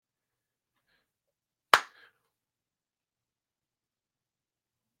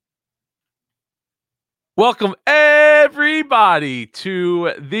Welcome everybody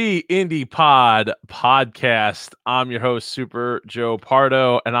to the Indie Pod podcast. I'm your host, Super Joe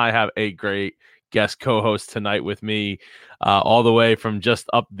Pardo, and I have a great guest co-host tonight with me, all the way from just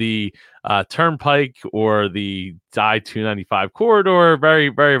up the Turnpike or the I-295 corridor, very,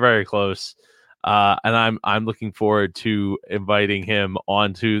 very, very close. And I'm looking forward to inviting him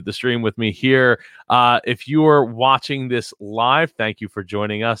onto the stream with me here. If you are watching this live, thank you for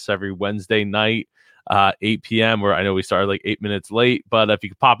joining us every Wednesday night. 8 p.m. where I know we started like 8 minutes late, but if you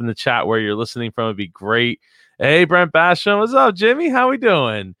could pop in the chat where you're listening from, it'd be great. Hey, Brent Basham, what's up, Jimmy? How we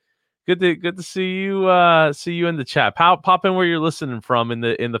doing? Good to see you. See you in the chat. Pop in where you're listening from in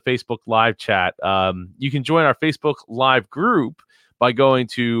the Facebook live chat. You can join our Facebook live group by going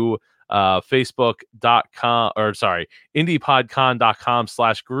to facebook.com or sorry,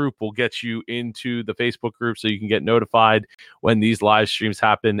 indiepodcon.com/group will get you into the Facebook group so you can get notified when these live streams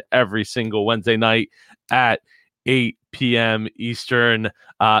happen every single Wednesday night at 8 p.m. Eastern.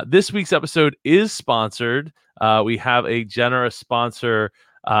 This week's episode is sponsored. We have a generous sponsor.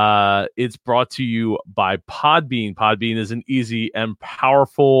 It's brought to you by Podbean. Podbean is an easy and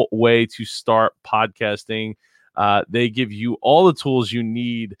powerful way to start podcasting. They give you all the tools you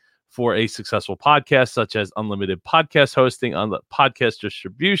need for a successful podcast, such as unlimited podcast hosting, podcast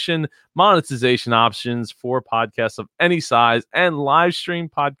distribution, monetization options for podcasts of any size, and live stream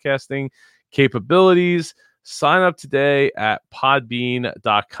podcasting capabilities. Sign up today at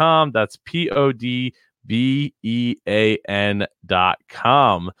podbean.com. That's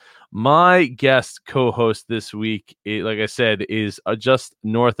podbean.com. My guest co-host this week, like I said, is just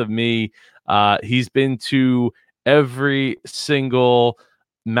north of me. He's been to every single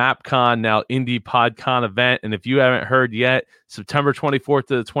MapCon, now Indie PodCon event. And if you haven't heard yet, September 24th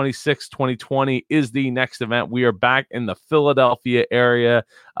to the 26th, 2020 is the next event. We are back in the Philadelphia area.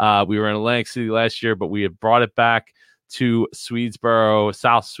 We were in Atlantic City last year, but we have brought it back to Swedesboro,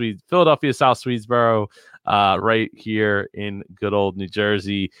 Philadelphia, South Swedesboro, right here in good old New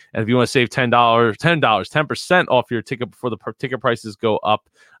Jersey. And if you want to save $10% off your ticket before the ticket prices go up,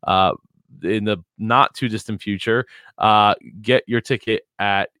 in the not too distant future, get your ticket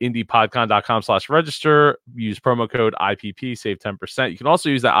at indiepodcon.com/register. Use promo code IPP, save 10%. You can also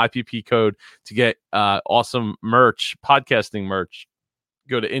use that IPP code to get awesome merch, podcasting merch.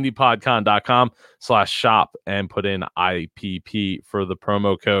 Go to indiepodcon.com/shop and put in IPP for the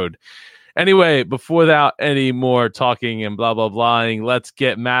promo code. Anyway, without any more talking and blah, blah, blahing, let's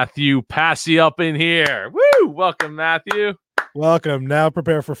get Mathew Passy up in here. Woo! Welcome, Matthew. Welcome. Now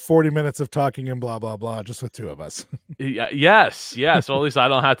prepare for 40 minutes of talking and blah, blah, blah, just with two of us. Yes. Well, at least I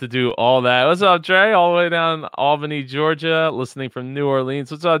don't have to do all that. What's up, Trey? All the way down Albany, Georgia, listening from New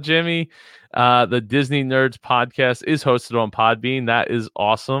Orleans. What's up, Jimmy? The Disney Nerds podcast is hosted on Podbean. That is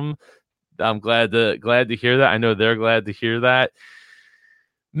awesome. I'm glad to hear that. I know they're glad to hear that.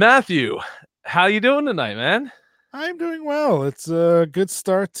 Matthew, how you doing tonight, man? I'm doing well. It's a good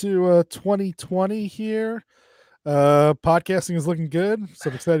start to 2020 here. Podcasting is looking good.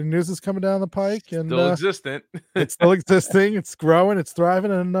 Some exciting news is coming down the pike, and still existent. It's still existing. It's growing. It's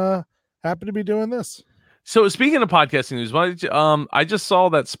thriving, and happy to be doing this. So speaking of podcasting news, I just saw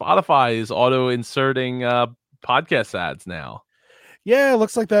that Spotify is auto inserting podcast ads now. Yeah, it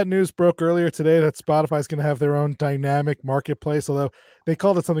looks like that news broke earlier today that Spotify is going to have their own dynamic marketplace, although they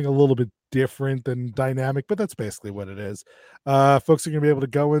called it something a little bit different than dynamic, but that's basically what it is. Folks are going to be able to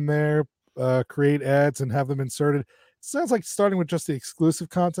go in there, create ads, and have them inserted. It sounds like starting with just the exclusive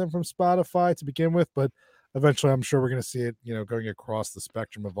content from Spotify to begin with, but eventually I'm sure we're going to see it, going across the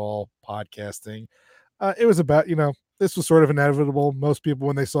spectrum of all podcasting. It was about, this was sort of inevitable. Most people,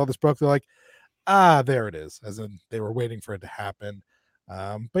 when they saw this broke, they're like, there it is, as in they were waiting for it to happen.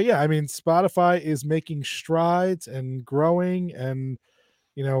 But yeah, I mean, Spotify is making strides and growing. And,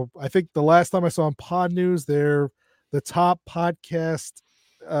 I think the last time I saw on Pod News, they're the top podcast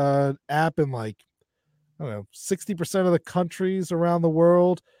app in 60% of the countries around the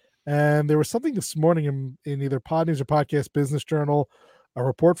world. And there was something this morning in either Pod News or Podcast Business Journal, a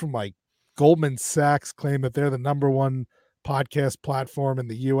report from Goldman Sachs claimed that they're the number one podcast platform in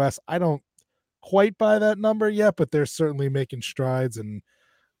the US. I don't quite buy that number yet, but they're certainly making strides, and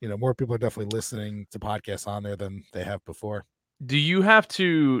more people are definitely listening to podcasts on there than they have before. Do you have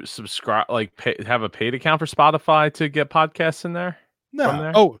to subscribe, have a paid account for Spotify to get podcasts in there?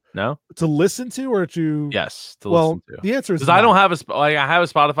 No. Oh, no. To listen to or to? Yes, to listen to. The answer is because I don't have I have a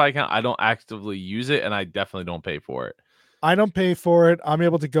Spotify account. I don't actively use it, and I definitely don't pay for it. I don't pay for it. I'm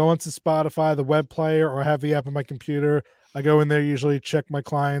able to go into Spotify, the web player, or have the app on my computer. I go in there, usually check my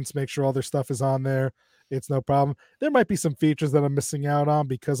clients, make sure all their stuff is on there. It's no problem. There might be some features that I'm missing out on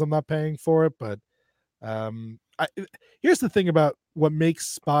because I'm not paying for it, but Here's the thing about what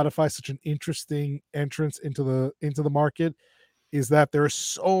makes Spotify such an interesting entrance into the market is that there are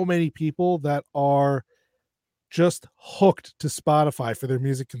so many people that are just hooked to Spotify for their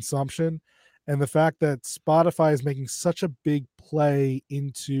music consumption. And the fact that Spotify is making such a big play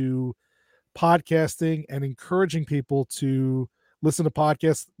into podcasting and encouraging people to listen to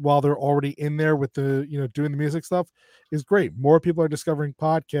podcasts while they're already in there with the, doing the music stuff is great. More people are discovering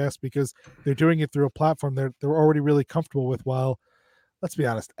podcasts because they're doing it through a platform they're already really comfortable with. While, let's be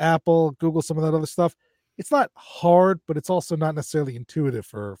honest, Apple, Google, some of that other stuff, it's not hard, but it's also not necessarily intuitive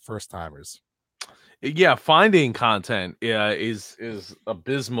for first timers. Yeah, finding content is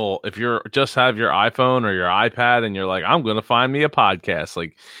abysmal if you're just have your iPhone or your iPad and you're like, I'm gonna find me a podcast.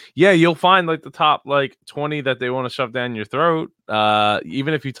 Like, yeah, you'll find like the top like 20 that they want to shove down your throat.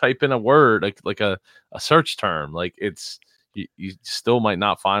 Even if you type in a word like a search term, like you still might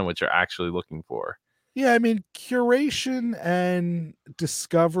not find what you're actually looking for. Yeah, I mean, curation and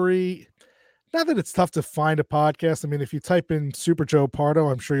discovery. Not that it's tough to find a podcast. I mean, if you type in Super Joe Pardo,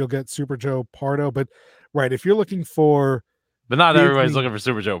 I'm sure you'll get Super Joe Pardo. But right, if you're looking for But not everybody's Disney, looking for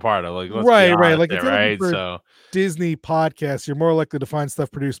Super Joe Pardo. Like, let's be right, honest like if there, you're looking right? for So Disney podcasts, you're more likely to find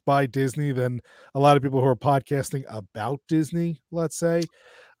stuff produced by Disney than a lot of people who are podcasting about Disney, let's say.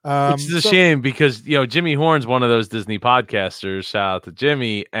 which is a So shame because Jimmy Horn's one of those Disney podcasters. Shout out to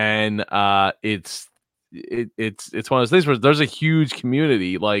Jimmy, and it's one of those things where there's a huge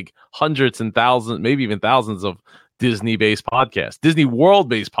community, like hundreds and thousands, maybe even thousands of Disney-based podcasts, Disney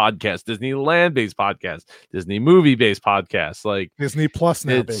World-based podcasts, Disneyland-based podcasts, Disney movie-based podcasts, like Disney Plus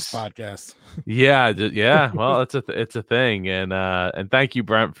now based podcasts. yeah. Well, it's a thing, and thank you,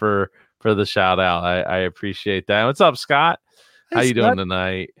 Brent, for the shout out. I appreciate that. What's up, Scott? Hey, How you Scott. doing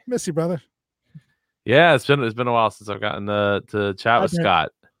tonight? Miss you, brother. Yeah, it's been a while since I've gotten to chat with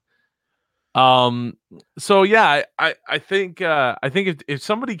Scott. So yeah, I think if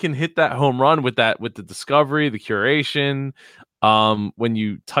somebody can hit that home run with the discovery, the curation, when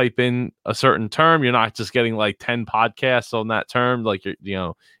you type in a certain term, you're not just getting like 10 podcasts on that term. Like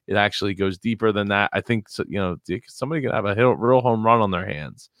it actually goes deeper than that. I think so, somebody can have a real home run on their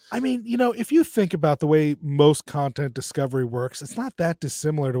hands. I mean, if you think about the way most content discovery works, it's not that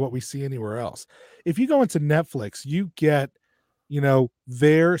dissimilar to what we see anywhere else. If you go into Netflix, you get,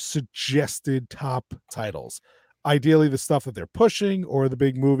 their suggested top titles. Ideally, the stuff that they're pushing or the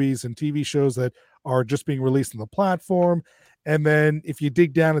big movies and TV shows that are just being released on the platform. And then if you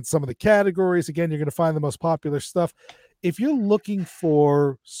dig down at some of the categories, again, you're going to find the most popular stuff. If you're looking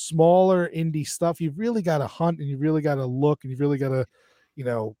for smaller indie stuff, you've really got to hunt and you've really got to look and you've really got to,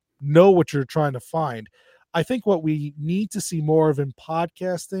 know what you're trying to find. I think what we need to see more of in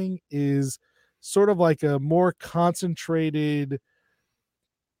podcasting is sort of like a more concentrated,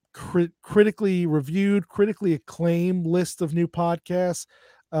 critically reviewed, critically acclaimed list of new podcasts.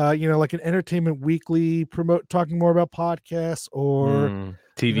 Like an Entertainment Weekly talking more about podcasts or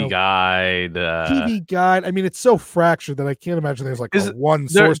TV Guide. TV Guide. I mean, it's so fractured that I can't imagine there's like one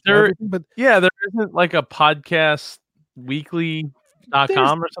source for everything. But yeah, there isn't like a podcast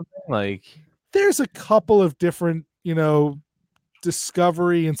weekly.com or something like. There's a couple of different,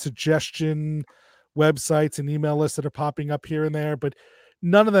 discovery and suggestion websites and email lists that are popping up here and there, but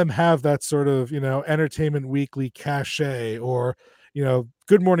none of them have that sort of, Entertainment Weekly cachet or,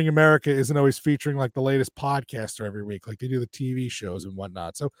 Good Morning America isn't always featuring like the latest podcaster every week, like they do the TV shows and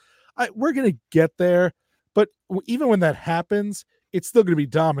whatnot. So we're going to get there, but even when that happens, it's still going to be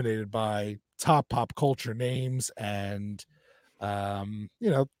dominated by top pop culture names and,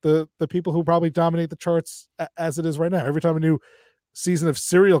 the people who probably dominate the charts as it is right now. Every time a new season of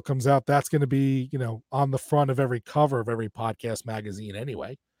Serial comes out, that's going to be, on the front of every cover of every podcast magazine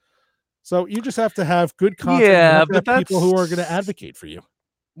anyway. So you just have to have good content. Yeah, but that's people who are going to advocate for you.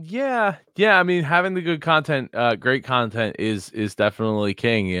 Yeah. I mean, having the good content, great content is definitely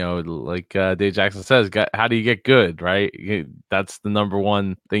king. Like Dave Jackson says, how do you get good, right? That's the number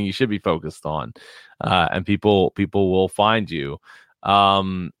one thing you should be focused on, and people will find you.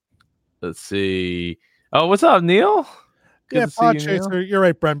 Let's see. Oh, what's up, Neil? Good to see you, Neil. You're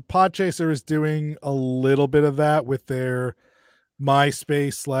right, Brent. Podchaser is doing a little bit of that with their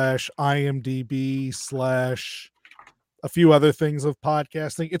MySpace / IMDb / a few other things of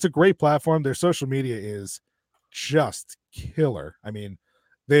podcasting. It's a great platform. Their social media is just killer. I mean,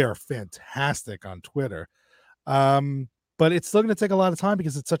 they are fantastic on Twitter. But it's still going to take a lot of time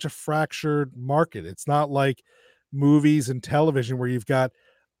because it's such a fractured market. It's not like movies and television where you've got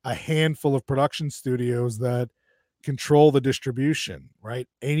a handful of production studios that control the distribution, right?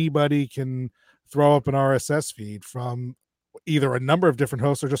 Anybody can throw up an RSS feed from either a number of different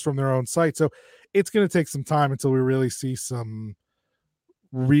hosts or just from their own site. So it's going to take some time until we really see some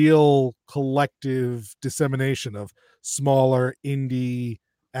real collective dissemination of smaller indie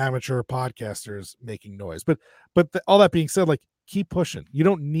amateur podcasters making noise. But all that being said, like, keep pushing. You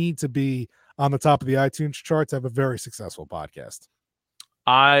don't need to be on the top of the iTunes charts to have a very successful podcast.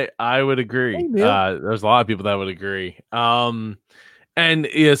 I would agree. Hey, there's a lot of people that would agree. And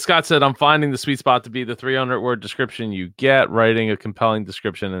yeah, Scott said, I'm finding the sweet spot to be the 300-word description you get. Writing a compelling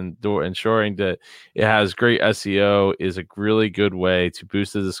description and ensuring that it has great SEO is a really good way to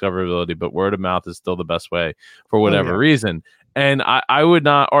boost the discoverability, but word of mouth is still the best way for whatever reason. And I would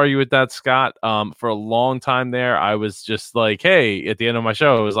not argue with that, Scott. For a long time there, I was just like, hey, at the end of my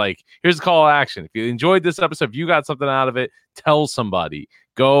show, it was like, here's the call to action. If you enjoyed this episode, if you got something out of it, tell somebody.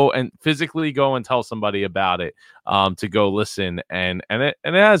 Go and physically go and tell somebody about it, to go listen, and it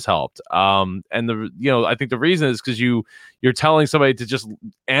has helped. And I think the reason is because you're telling somebody to just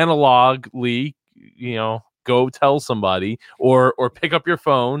analogically, go tell somebody, or pick up your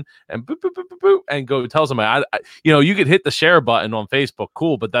phone and boop, boop, boop, boop, boop, and go tell somebody. You could hit the share button on Facebook,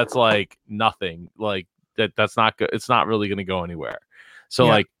 cool, but that's like nothing. Like that's not good. It's not really going to go anywhere.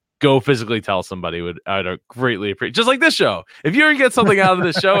 So go physically tell somebody. I'd greatly appreciate, just like this show. If you get something out of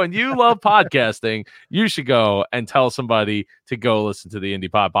this show and you love podcasting, you should go and tell somebody to go listen to the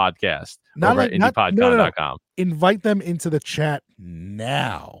Indie Pod podcast over at indiepodcon.com. Invite them into the chat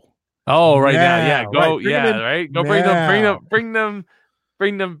now. Oh, right now. Yeah. Go. Right. Go bring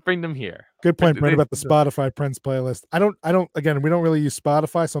them here. Good point, Brent, about the Spotify Prince playlist. I don't, again, we don't really use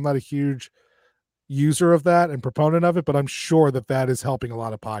Spotify, so I'm not a huge user of that and proponent of it, but I'm sure that is helping a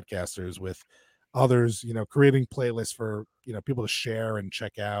lot of podcasters with others, creating playlists for, people to share and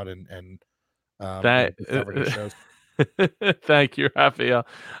check out and shows. Thank you, Raphael.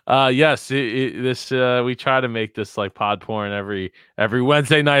 Yes, we try to make this like pod porn every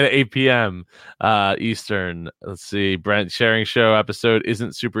Wednesday night at 8 p.m. Eastern. Let's see, Brent, sharing show episode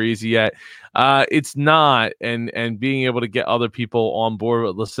isn't super easy yet. It's not, and being able to get other people on board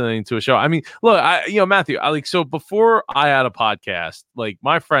with listening to a show. I mean, look, Matthew, so before I had a podcast, like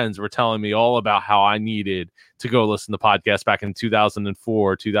my friends were telling me all about how I needed to go listen to podcasts back in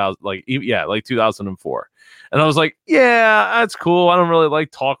 2004, 2004. And I was like, yeah, that's cool. I don't really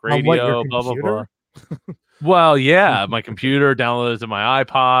like talk radio, blah, blah, blah. Well, yeah, my computer downloaded to my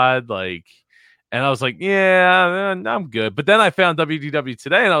iPod, and I was like, yeah, I'm good. But then I found WDW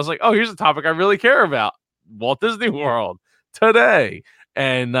Today, and I was like, oh, here's a topic I really care about. Walt Disney World Today.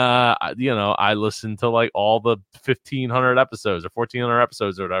 And, I listened to like all the 1,500 episodes or 1,400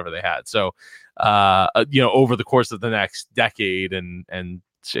 episodes or whatever they had. So, over the course of the next decade and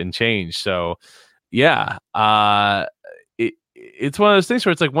change. So, yeah, it's one of those things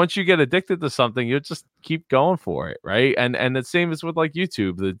where it's like once you get addicted to something, you just keep going for it, right? And the same is with like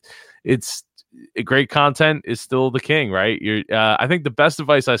YouTube. It's great content is still the king, right? I think the best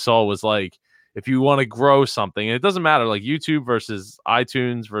advice I saw was like, if you want to grow something, and it doesn't matter, like YouTube versus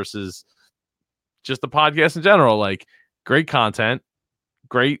iTunes versus just the podcast in general, like great content,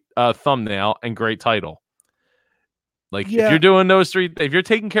 great thumbnail, and great title. Like if you're doing if you're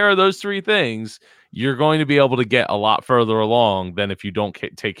taking care of those three things, you're going to be able to get a lot further along than if you don't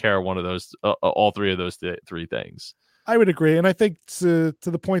take care of one of those, all three of those three things. I would agree. And I think to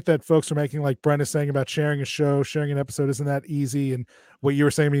the point that folks are making, like Brent is saying about sharing a show, sharing an episode isn't that easy. And what you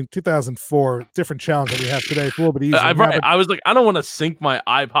were saying, I mean, 2004, different challenge that we have today. It's a little bit easier. Right. I was like, I don't want to sync my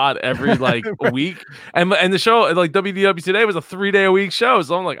iPod every a week. And the show, like WDW Today, was a 3-day-a-week show.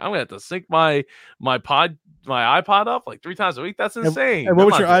 So I'm like, I'm going to have to sync my iPod up like 3 times a week. That's insane. And what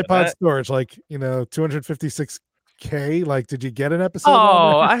was your iPod storage? Like, 256K? Like, did you get an episode?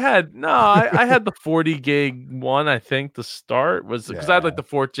 I had the 40 gig one. I think the start was because I had like the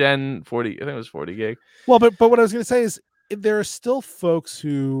 4th gen 40. I think it was 40 gig. Well, but what I was going to say is, there are still folks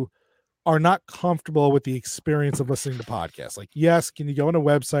who are not comfortable with the experience of listening to podcasts. Like, yes, can you go on a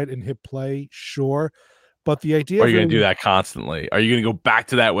website and hit play? Sure, but the idea. Are you going to do that constantly? Are you going to go back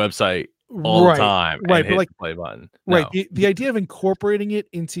to that website all the time? Right, and hit but like the play button. No. Right. The idea of incorporating it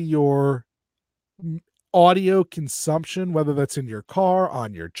into your audio consumption, whether that's in your car,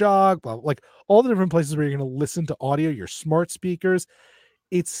 on your jog, like all the different places where you're going to listen to audio, your smart speakers,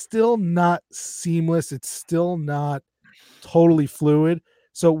 it's still not seamless. It's still not totally fluid.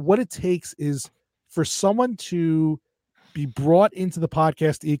 So what it takes is for someone to be brought into the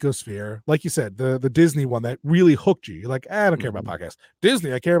podcast ecosphere, like you said, the Disney one that really hooked you. You're like, I don't care about podcasts.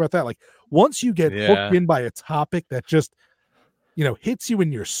 Disney, I care about that. Like once you get hooked in by a topic that just, hits you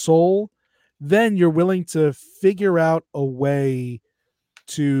in your soul, then you're willing to figure out a way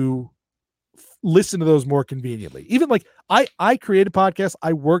to listen to those more conveniently. Even like I created podcasts,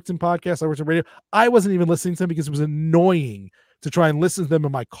 I worked in podcasts, I worked in radio. I wasn't even listening to them because it was annoying to try and listen to them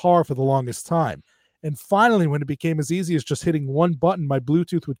in my car for the longest time. And finally, when it became as easy as just hitting one button, my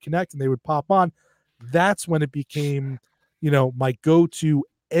Bluetooth would connect and they would pop on. That's when it became, my go-to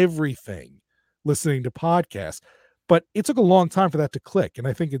everything, listening to podcasts. But it took a long time for that to click. And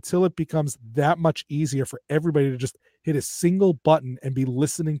I think until it becomes that much easier for everybody to just hit a single button and be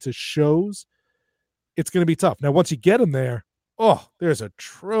listening to shows, it's going to be tough. Now, once you get them there, there's a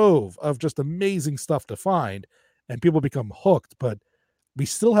trove of just amazing stuff to find, and people become hooked. But we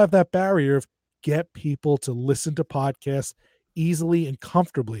still have that barrier of get people to listen to podcasts easily and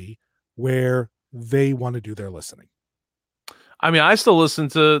comfortably where they want to do their listening. I mean, I still listen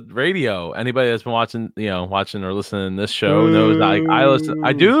to radio. Anybody that's been watching or listening to this show knows I listen.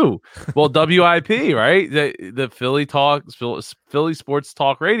 I do. Well, WIP, right? The Philly Sports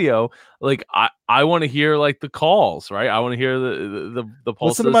Talk Radio. Like I want to hear like the calls, right? I want to hear the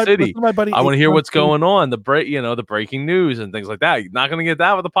pulse of the city. I want to hear what's going on, the breaking news and things like that. You're not going to get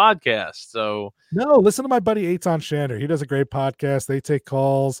that with a podcast. So no, listen to my buddy Eitan Shander. He does a great podcast. They take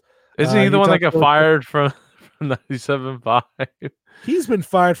calls. Isn't he the one that got fired from 97.5? He's been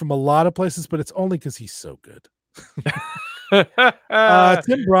fired from a lot of places, but it's only because he's so good. Tim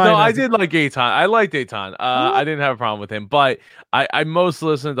Bryan. No, I did like Eitan. I liked Eitan. I didn't have a problem with him, but I mostly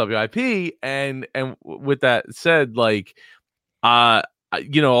listen to WIP. And with that said, like, they're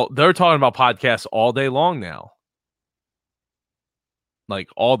talking about podcasts all day long now. Like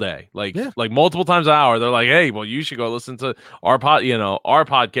all day, like multiple times an hour. They're like, hey, well, you should go listen to our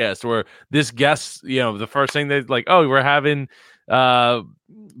podcast, where this guest, the first thing they like, oh, we're having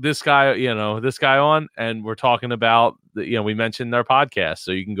this guy on, and we're talking about we mentioned their podcast,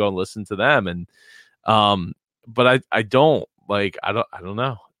 so you can go and listen to them. And but I don't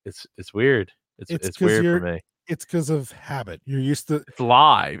know. It's weird. It's weird for me. It's because of habit. You're used to it's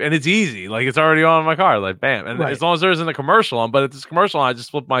live and it's easy. Like it's already on in my car. Like bam. And as long as there isn't a commercial on, but if it's commercial on, I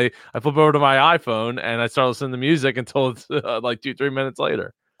just flip over to my iPhone and I start listening to music until it's like 2-3 minutes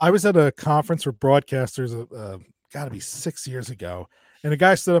later. I was at a conference for broadcasters, gotta be 6 years ago. And a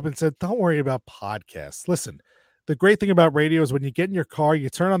guy stood up and said, don't worry about podcasts. Listen, the great thing about radio is when you get in your car, you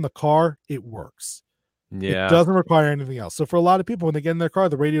turn on the car, it works. Yeah. It doesn't require anything else. So for a lot of people, when they get in their car,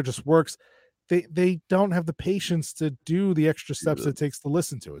 the radio just works. They don't have the patience to do the extra steps it takes to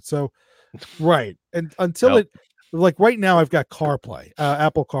listen to it. So, right. And until like right now, I've got CarPlay,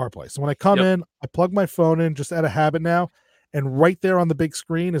 Apple CarPlay. So when I come in, I plug my phone in just out of habit now. And right there on the big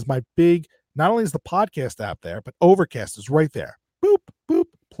screen is my not only is the podcast app there, but Overcast is right there. Boop, boop,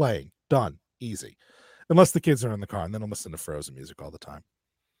 playing, done, easy. Unless the kids are in the car, and then I'll listen to Frozen music all the time.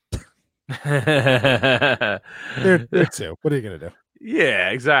 They're two. What are you going to do? Yeah,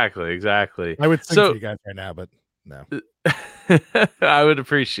 exactly. I would sing for you guys right now, but no. I would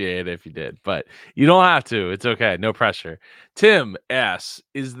appreciate it if you did, but you don't have to. It's okay. No pressure. Tim S.,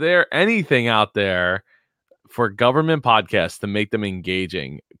 is there anything out there for government podcasts to make them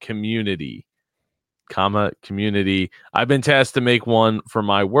engaging? Community. I've been tasked to make one for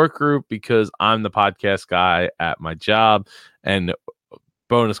my work group because I'm the podcast guy at my job. And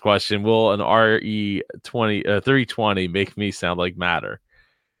bonus question, will an RE 320 make me sound like Matter?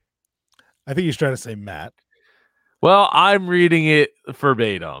 I think he's trying to say Matt. Well, I'm reading it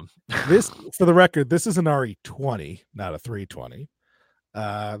verbatim. This, for the record, this is an RE20, not a 320.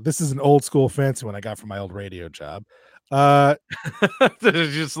 This is an old school fancy one I got from my old radio job.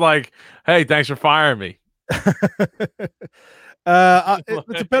 It's just like, hey, thanks for firing me. It's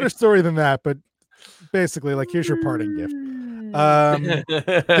a better story than that, but basically, like, here's your parting gift.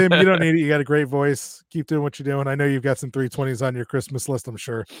 Tim, you don't need it. You got a great voice. Keep doing what you're doing. I know you've got some 320s on your Christmas list. I'm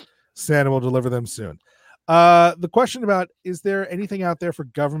sure Santa will deliver them soon. The question about, is there anything out there for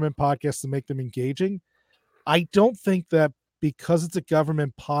government podcasts to make them engaging? I don't think that because it's a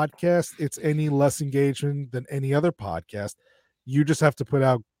government podcast, it's any less engagement than any other podcast. You just have to put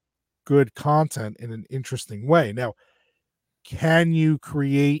out good content in an interesting way. Now, can you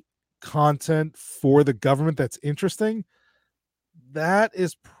create content for the government that's interesting? That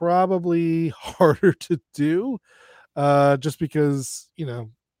is probably harder to do, just because,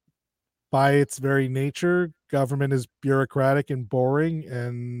 by its very nature, government is bureaucratic and boring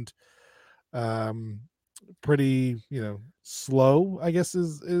and pretty, slow, I guess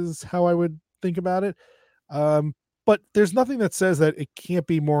is how I would think about it. But there's nothing that says that it can't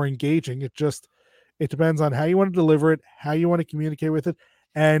be more engaging. It depends on how you want to deliver it, how you want to communicate with it,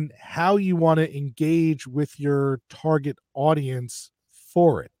 and how you want to engage with your target audience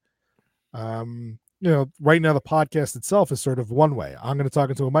for it. right now the podcast itself is sort of one way. I'm going to talk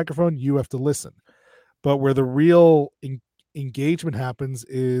into a microphone, you have to listen. But where the real engagement happens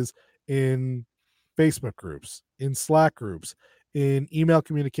is in Facebook groups, in Slack groups, in email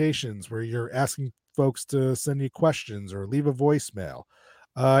communications, where you're asking folks to send you questions or leave a voicemail.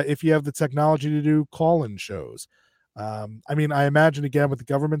 If you have the technology to do call-in shows. I mean, I imagine again with the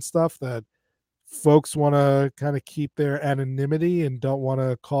government stuff that folks want to kind of keep their anonymity and don't want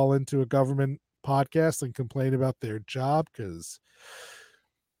to call into a government podcast and complain about their job because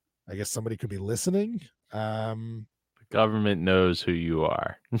I guess somebody could be listening. The government knows who you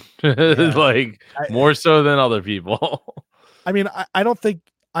are, Yeah, like more so than other people. I mean, I don't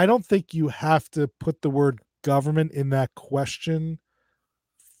think you have to put the word government in that question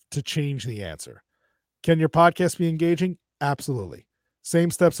to change the answer. Can your podcast be engaging? Absolutely.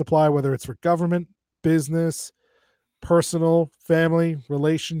 Same steps apply whether it's for government, business, personal, family,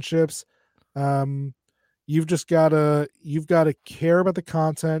 relationships. Um, you've got to care about the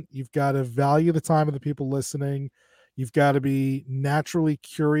content. You've got to value the time of the people listening. You've got to be naturally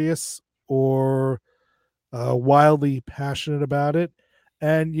curious or wildly passionate about it,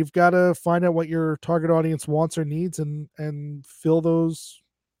 and you've got to find out what your target audience wants or needs and fill those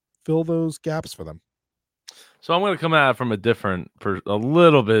gaps for them. So I'm going to come at it from a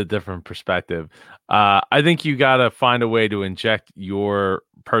little bit different perspective. I think you got to find a way to inject your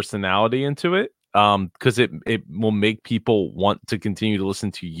personality into it, because it will make people want to continue to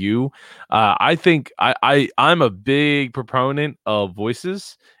listen to you. I think I'm a big proponent of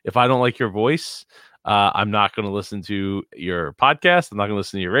voices. If I don't like your voice, I'm not going to listen to your podcast. I'm not going to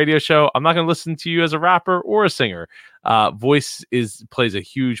listen to your radio show. I'm not going to listen to you as a rapper or a singer. Voice plays a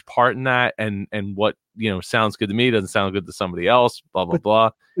huge part in that, and what sounds good to me doesn't sound good to somebody else. Blah blah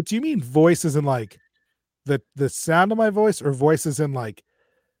blah. But do you mean voices in like the sound of my voice, or voices in like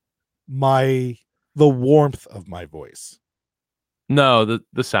the warmth of my voice? No,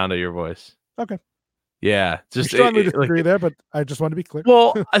 the sound of your voice. Okay. Yeah, just strongly disagree there, but I just want to be clear.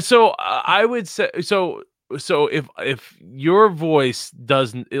 Well, so I would say so. So if your voice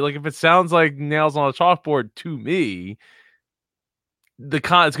doesn't, like, if it sounds like nails on a chalkboard to me, it's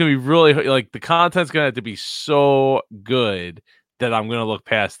going to be really, like, the content's going to have to be so good that I'm going to look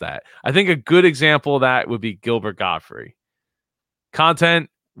past that. I think a good example of that would be Gilbert Gottfried. Content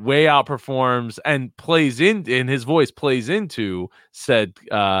way outperforms and plays in his voice plays into said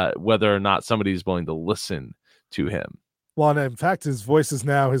whether or not somebody's willing to listen to him. Well, and in fact, his voice is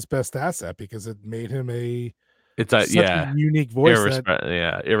now his best asset because it made him a unique voice.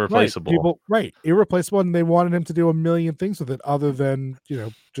 Irreplaceable. Irreplaceable, and they wanted him to do a million things with it other than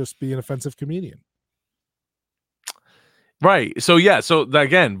just be an offensive comedian. Right. So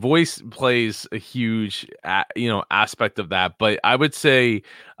again, voice plays a huge aspect of that. But I would say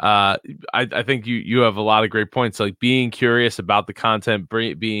I think you have a lot of great points, like being curious about the content,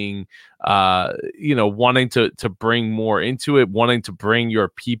 being wanting to bring more into it, wanting to bring your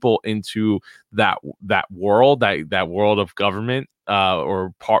people into that world, that world of government,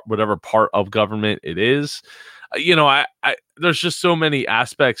 or whatever part of government it is. I there's just so many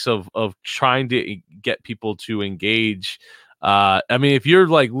aspects of trying to get people to engage. I mean, if you're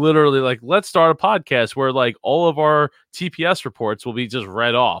like literally like, let's start a podcast where like all of our TPS reports will be just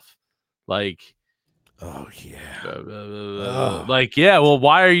read off, like, oh yeah, like, yeah. Well,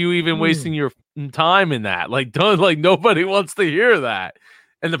 why are you even wasting your time in that? Like, nobody wants to hear that,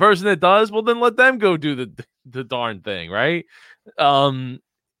 and the person that does, well, then let them go do the darn thing, right?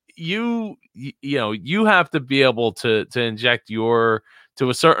 You have to be able to inject to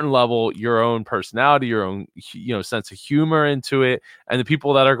a certain level your own personality, your own sense of humor into it, and the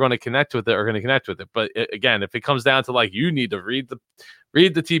people that are going to connect with it are going to connect with it. But again, if it comes down to like, you need to read the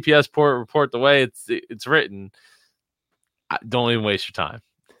TPS report the way it's written, don't even waste your time.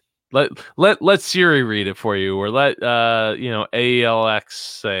 Let Siri read it for you, or let ALX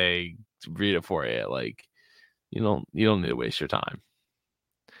say read it for you. Like, you don't need to waste your time.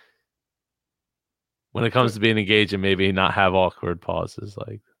 When it comes to being engaged, and maybe not have awkward pauses.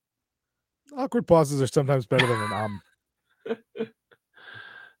 Like, awkward pauses are sometimes better than an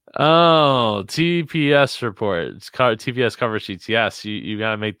Oh, TPS reports, TPS cover sheets. Yes, you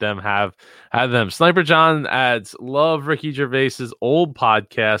gotta make them have them. Sniper John adds, love Ricky Gervais's old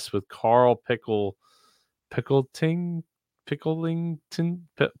podcast with Carl Pilkington.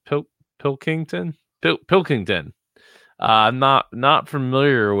 I'm not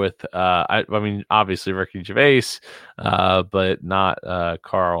familiar with I mean, obviously Ricky Gervais, but not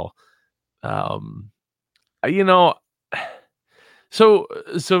Carl. So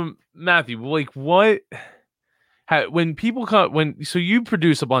Matthew, like, when people come, so you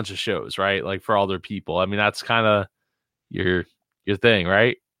produce a bunch of shows, right? Like for other people. I mean, that's kind of your thing,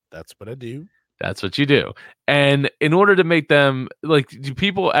 right? That's what I do. That's what you do. And in order to make them like, do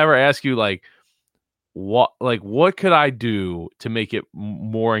people ever ask you what could I do to make it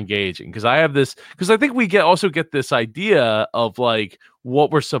more engaging? Because I have this, because I think we get this idea of like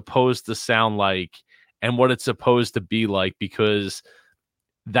what we're supposed to sound like and what it's supposed to be like, because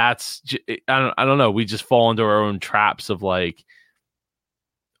I don't know, we just fall into our own traps of like,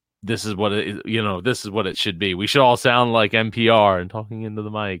 this is what this is what it should be. We should all sound like NPR and talking into the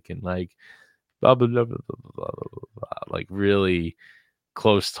mic and like blah blah blah blah blah blah, blah, blah, like really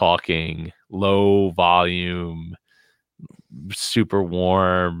close talking, low volume, super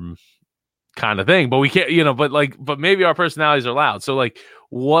warm kind of thing. But we can't, but maybe our personalities are loud. So like,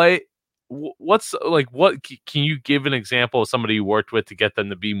 what's like, what can you give an example of somebody you worked with to get them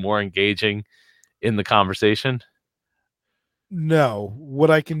to be more engaging in the conversation? No, what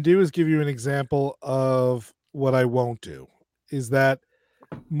I can do is give you an example of what I won't do. Is that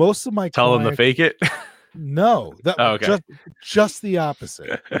most of my Tell them to fake it. No, that okay. just the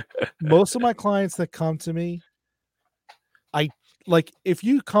opposite. Most of my clients that come to me, like if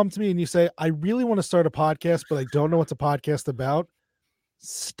you come to me and you say, I really want to start a podcast, but I don't know what's a podcast about,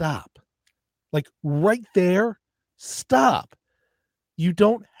 stop. Like right there, stop. You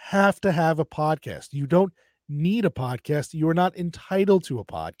don't have to have a podcast. You don't need a podcast. You are not entitled to a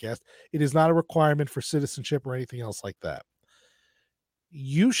podcast. It is not a requirement for citizenship or anything else like that.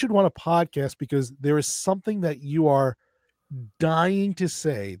 You should want a podcast because there is something that you are dying to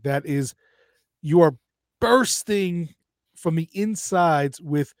say, that is, you are bursting from the insides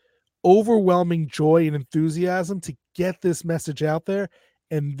with overwhelming joy and enthusiasm to get this message out there,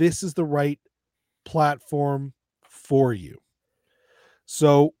 and this is the right platform for you.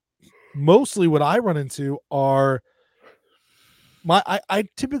 So mostly what I run into are I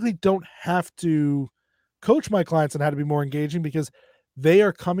typically don't have to coach my clients on how to be more engaging, because they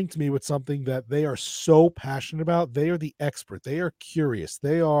are coming to me with something that they are so passionate about. They are the expert. They are curious.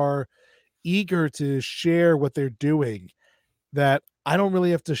 They are eager to share what they're doing, that I don't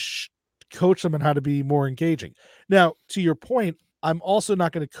really have to coach them on how to be more engaging. Now, to your point, I'm also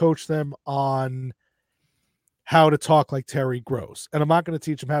not going to coach them on how to talk like Terry Gross, and I'm not going to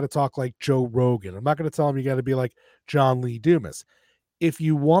teach them how to talk like Joe Rogan. I'm not going to tell them you got to be like John Lee Dumas. If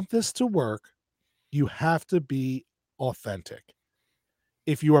you want this to work, you have to be authentic.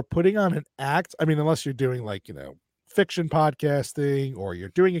 If you are putting on an act, I mean, unless you're doing like, fiction podcasting or you're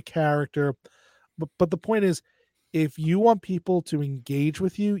doing a character, but the point is, if you want people to engage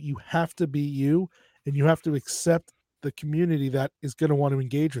with you, you have to be you, and you have to accept the community that is going to want to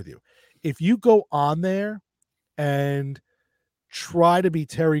engage with you. If you go on there and try to be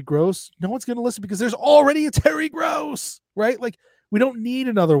Terry Gross, no one's going to listen, because there's already a Terry Gross, right? Like, we don't need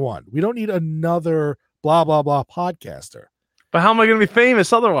another one. We don't need another blah, blah, blah podcaster. But how am I going to be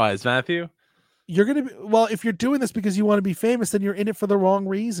famous otherwise, Matthew? You're going to be, well, if you're doing this because you want to be famous, then you're in it for the wrong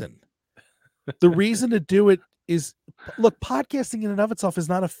reason. The reason to do it is, look, podcasting in and of itself is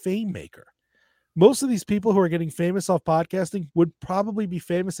not a fame maker. Most of these people who are getting famous off podcasting would probably be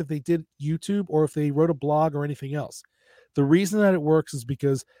famous if they did YouTube or if they wrote a blog or anything else. The reason that it works is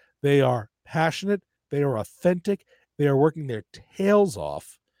because they are passionate, they are authentic, they are working their tails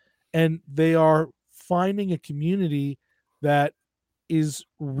off, and they are finding a community that is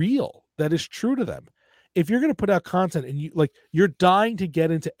real, that is true to them. If you're going to put out content and you're dying to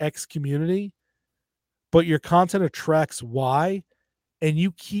get into X community, but your content attracts Y, and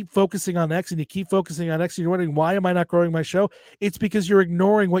you keep focusing on X and you keep focusing on X, and you're wondering, why am I not growing my show? It's because you're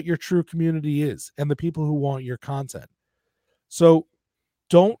ignoring what your true community is and the people who want your content. So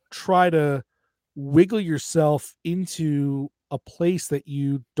don't try to wiggle yourself into a place that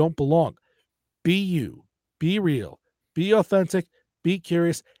you don't belong. Be you, be real, be authentic, be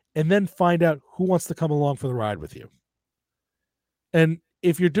curious, and then find out who wants to come along for the ride with you. And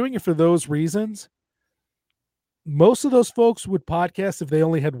if you're doing it for those reasons, most of those folks would podcast if they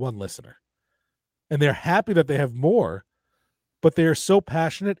only had one listener. And they're happy that they have more, but they are so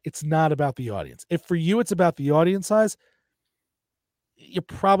passionate, it's not about the audience. If for you it's about the audience size, you're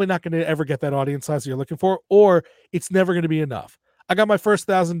probably not going to ever get that audience size you're looking for, or it's never going to be enough. I got my first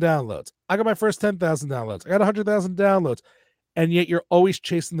 1,000 downloads. I got my first 10,000 downloads. I got 100,000 downloads. And yet you're always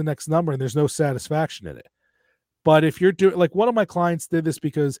chasing the next number and there's no satisfaction in it. But if you're doing, like, one of my clients did this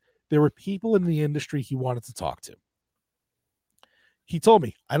because there were people in the industry he wanted to talk to. He told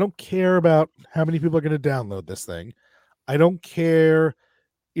me, I don't care about how many people are going to download this thing. I don't care,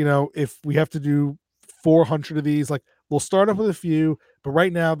 if we have to do 400 of these. Like, we'll start off with a few, But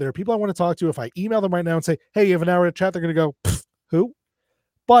right now, there are people I want to talk to. If I email them right now and say, hey, you have an hour to chat, they're going to go, who?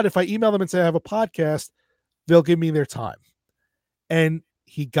 But if I email them and say I have a podcast, they'll give me their time. And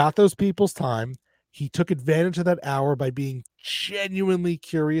he got those people's time. He took advantage of that hour by being genuinely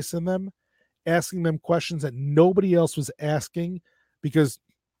curious in them, asking them questions that nobody else was asking, because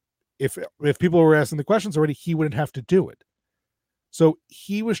if people were asking the questions already, he wouldn't have to do it. So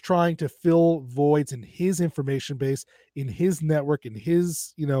he was trying to fill voids in his information base, in his network, in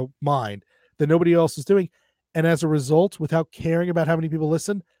his, mind that nobody else was doing. And as a result, without caring about how many people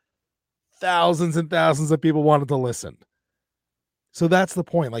listen, thousands and thousands of people wanted to listen. So that's the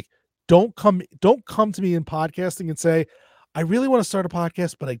point. Like, don't come to me in podcasting and say, I really want to start a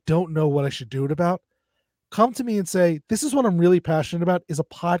podcast, but I don't know what I should do it about. Come to me and say, this is what I'm really passionate about. Is a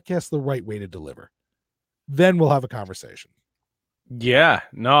podcast the right way to deliver? Then we'll have a conversation. Yeah,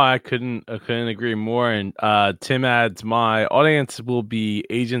 no, I couldn't agree more. And Tim adds, my audience will be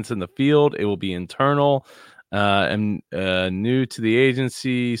agents in the field. It will be internal and new to the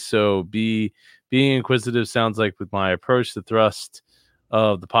agency. So being inquisitive sounds like with my approach, the thrust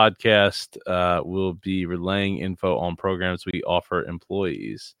of the podcast will be relaying info on programs we offer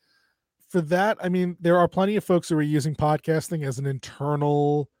employees. For that, I mean, there are plenty of folks who are using podcasting as an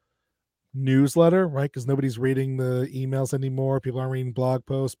internal newsletter, right? Because nobody's reading the emails anymore. People aren't reading blog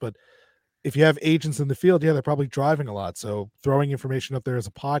posts. But if you have agents in the field, yeah, they're probably driving a lot. So throwing information up there as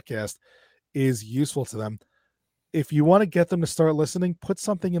a podcast is useful to them. If you want to get them to start listening, put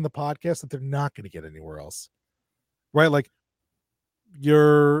something in the podcast that they're not going to get anywhere else, right? Like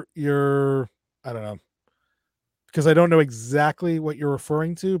you're I don't know, because I don't know exactly what you're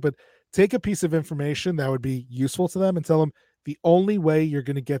referring to, but take a piece of information that would be useful to them and tell them the only way you're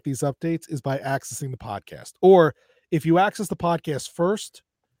going to get these updates is by accessing the podcast. Or if you access the podcast first,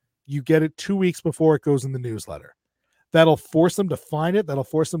 you get it 2 weeks before it goes in the newsletter. That'll force them to find it. That'll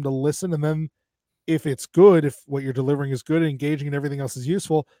force them to listen. And then if it's good, if what you're delivering is good and engaging and everything else is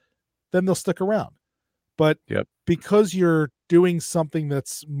useful, then they'll stick around. But because you're doing something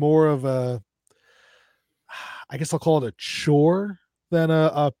that's more of a, I guess I'll call it a chore than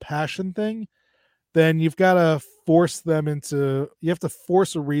a passion thing, then you've got to force them into, you have to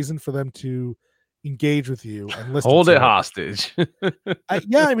force a reason for them to engage with you and listen. Hold it hostage.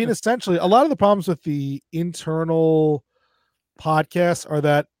 I mean, essentially, a lot of the problems with the internal podcasts are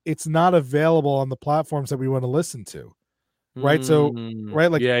that it's not available on the platforms that we want to listen to. Right. So,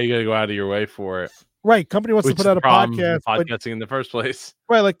 right. Like, yeah, you got to go out of your way for it. Right. Company wants to put out a podcast. Podcasting in the first place.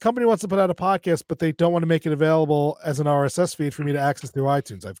 Right. Like, company wants to put out a podcast, but they don't want to make it available as an RSS feed for me to access through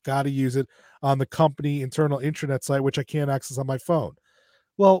iTunes. I've got to use it on the company internal intranet site, which I can't access on my phone.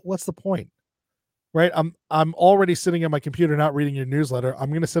 Well, what's the point? Right. I'm already sitting on my computer, not reading your newsletter. I'm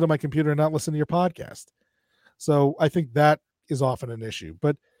going to sit on my computer and not listen to your podcast. So I think that is often an issue,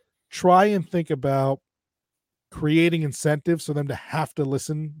 but try and think about creating incentives for them to have to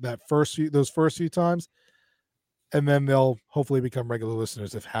listen those first few times, and then they'll hopefully become regular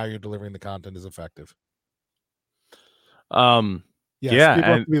listeners if how you're delivering the content is effective. People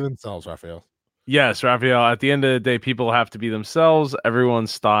have to be themselves, Raphael. Yes, Raphael. At the end of the day, people have to be themselves.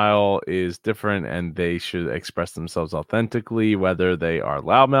 Everyone's style is different, and they should express themselves authentically, whether they are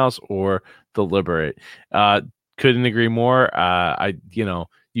loudmouths or deliberate. Couldn't agree more.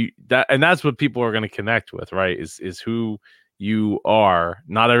 That's what people are going to connect with, right? Is who you are.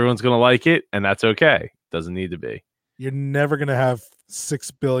 Not everyone's going to like it, and that's okay. Doesn't need to be. You're never going to have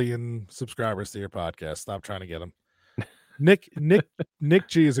 6 billion subscribers to your podcast. Stop trying to get them. Nick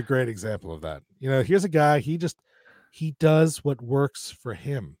G is a great example of that. Here's a guy, he does what works for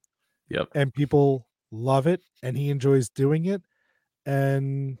him. Yep. And people love it, and he enjoys doing it.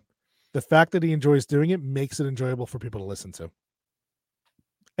 And the fact that he enjoys doing it makes it enjoyable for people to listen to.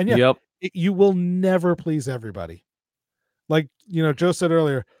 And you will never please everybody. Like, Joe said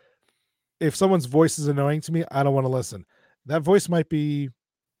earlier, if someone's voice is annoying to me, I don't want to listen. That voice might be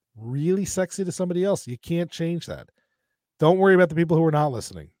really sexy to somebody else. You can't change that. Don't worry about the people who are not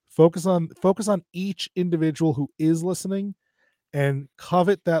listening. Focus on each individual who is listening and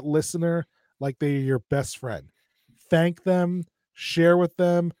covet that listener like they're your best friend. Thank them, share with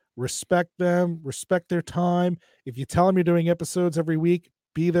them, respect their time. If you tell them you're doing episodes every week,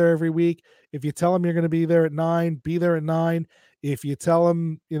 be there every week. If you tell them you're going to be there at 9, be there at 9. If you tell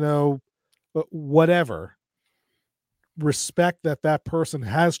them, whatever, respect that person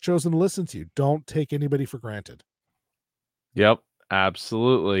has chosen to listen to you. Don't take anybody for granted. Yep,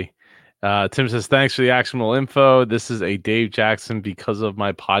 absolutely. Tim says, thanks for the actionable info. This is a Dave Jackson because of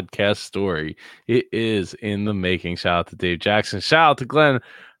my podcast story. It is in the making. Shout out to Dave Jackson. Shout out to Glenn,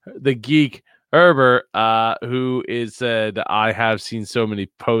 the geek, Herbert, who is said, I have seen so many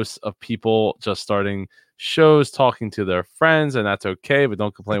posts of people just starting shows talking to their friends, and that's okay, but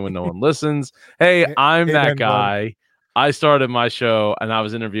don't complain when no one listens. Hey, I'm that Amen, brother. guy. I started my show and I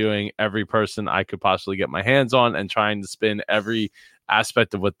was interviewing every person I could possibly get my hands on and trying to spin every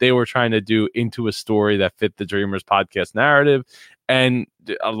aspect of what they were trying to do into a story that fit the Dreamers podcast narrative. And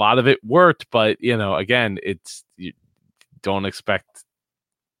a lot of it worked, but again, you don't expect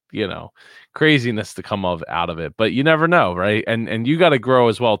craziness to come out of it, but you never know, right? And you got to grow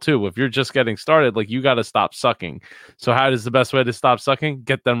as well too. If you're just getting started, like, you got to stop sucking. So how is the best way to stop sucking?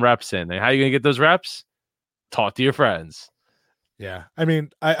 Get them reps in. And how are you gonna get those reps? Talk to your friends. Yeah, I mean,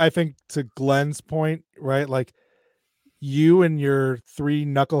 I think to Glenn's point, right? Like, you and your 3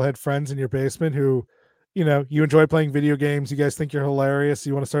 knucklehead friends in your basement who, you enjoy playing video games, you guys think you're hilarious,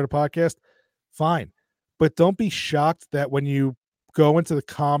 you want to start a podcast, fine. But don't be shocked that when you go into the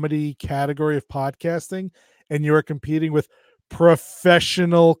comedy category of podcasting and you're competing with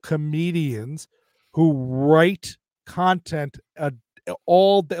professional comedians who write content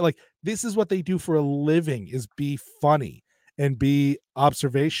all day, like, this is what they do for a living, is be funny and be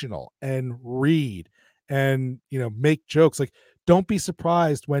observational and read and make jokes. Like, don't be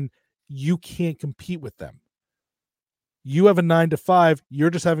surprised when you can't compete with them. You have a 9 to 5,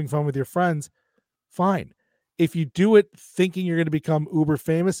 you're just having fun with your friends, fine. If you do it thinking you're going to become uber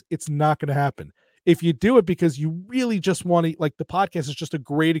famous, it's not going to happen. If you do it because you really just want to, like, the podcast is just a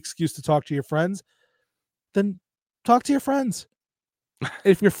great excuse to talk to your friends, then talk to your friends.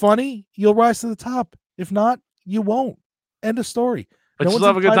 If you're funny, you'll rise to the top. If not, you won't. End of story. But just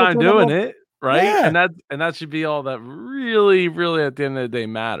have a good time doing it, right? Yeah. And that should be all that really, really at the end of the day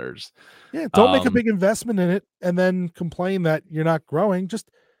matters. Yeah, don't make a big investment in it and then complain that you're not growing. Just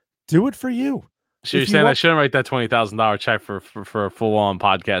do it for you. So you're saying I shouldn't write that $20,000 check for a full-on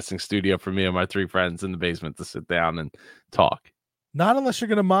podcasting studio for me and my 3 friends in the basement to sit down and talk? Not unless you're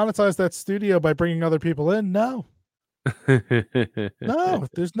going to monetize that studio by bringing other people in. No. No,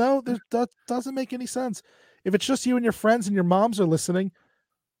 that doesn't make any sense. If it's just you and your friends and your moms are listening,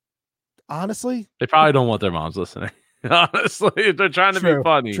 honestly, they probably don't want their moms listening. Honestly, if they're trying to be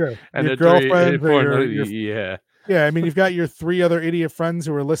funny, and your girlfriend, yeah. I mean, you've got your 3 other idiot friends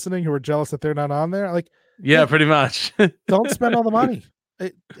who are listening, who are jealous that they're not on there. Like, yeah, pretty much. Don't spend all the money.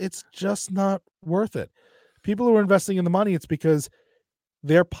 It's just not worth it. People who are investing in the money, it's because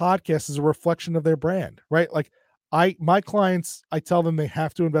their podcast is a reflection of their brand, right? Like, my clients, I tell them they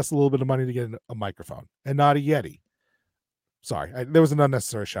have to invest a little bit of money to get a microphone and not a Yeti. Sorry, there was an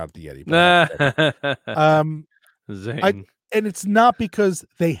unnecessary shot at the Yeti. And it's not because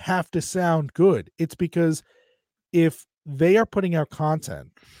they have to sound good. It's because if they are putting out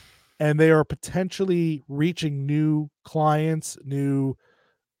content and they are potentially reaching new clients, new,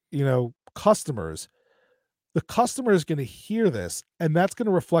 customers, the customer is going to hear this and that's going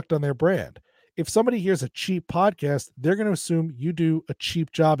to reflect on their brand. If somebody hears a cheap podcast, they're going to assume you do a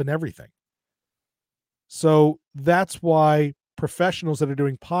cheap job in everything. So that's why professionals that are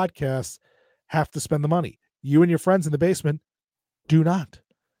doing podcasts have to spend the money. You and your friends in the basement do not.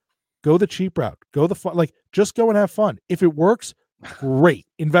 Go the cheap route. Go the fun. Like, just go and have fun. If it works, great.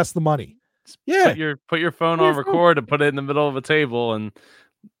 Invest the money. Yeah. Put your phone on record and put it in the middle of a table and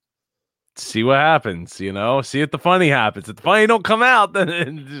see what happens. See if the funny happens. If the funny don't come out,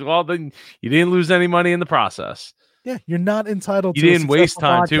 then you didn't lose any money in the process. Yeah, you're not entitled to. You didn't waste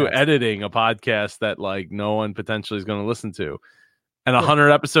time too editing a podcast that, like, no one potentially is going to listen to. And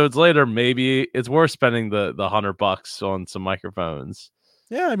 100 episodes later, maybe it's worth spending the $100 on some microphones.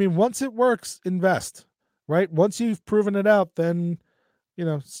 Yeah, I mean, once it works, invest, right? Once you've proven it out, then,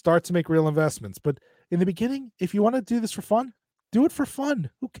 start to make real investments. But in the beginning, if you want to do this for fun, do it for fun.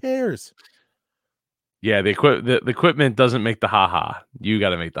 Who cares? Yeah, the equipment doesn't make the haha. You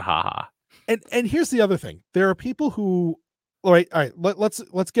got to make the haha. And here's the other thing. There are people who, all right,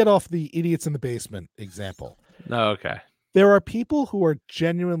 let's get off the idiots in the basement example. Oh, okay. There are people who are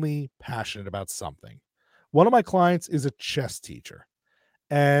genuinely passionate about something. One of my clients is a chess teacher.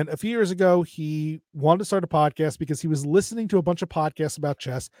 And a few years ago, he wanted to start a podcast because he was listening to a bunch of podcasts about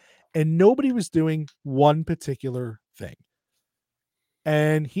chess and nobody was doing one particular thing.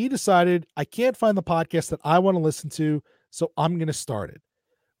 And he decided, I can't find the podcast that I want to listen to, so I'm going to start it.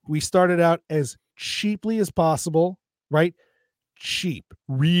 We started out as cheaply as possible, right? Cheap,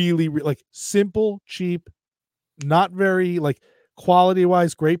 really, like, simple, cheap, not very, like, quality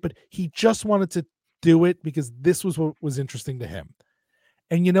wise great, but he just wanted to do it because this was what was interesting to him.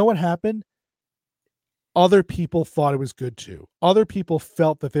 And you know what happened? Other people thought it was good too. Other people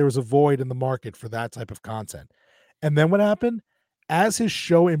felt that there was a void in the market for that type of content. And then what happened? As his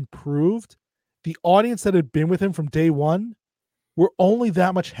show improved, the audience that had been with him from day one were only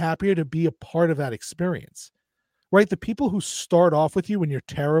that much happier to be a part of that experience, right? The people who start off with you when you're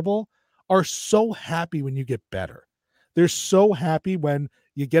terrible are so happy when you get better. They're so happy when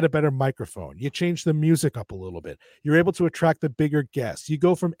you get a better microphone, you change the music up a little bit, you're able to attract the bigger guests, you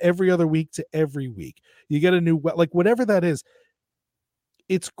go from every other week to every week, you get a new, like whatever that is.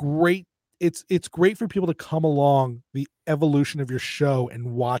 It's great. It's great for people to come along the evolution of your show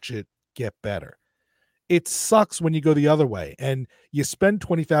and watch it get better. It sucks when you go the other way and you spend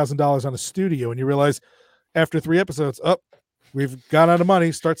 $20,000 on a studio and you realize after 3 episodes, we've got out of money,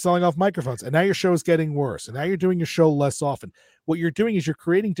 start selling off microphones. And now your show is getting worse. And now you're doing your show less often. What you're doing is you're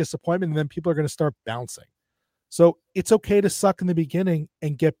creating disappointment, and then people are going to start bouncing. So it's okay to suck in the beginning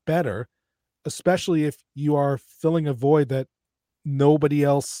and get better, especially if you are filling a void that nobody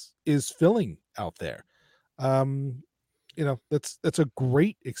else is filling out there. That's a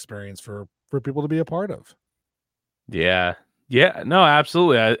great experience for people to be a part of. Yeah. No,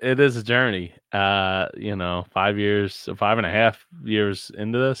 absolutely. It is a journey. 5 years, 5.5 years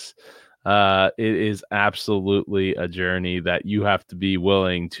into this, it is absolutely a journey that you have to be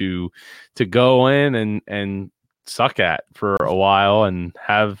willing to go in and suck at for a while and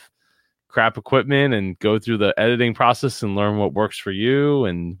have crap equipment and go through the editing process and learn what works for you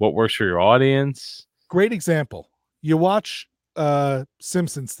and what works for your audience. Great example. You watch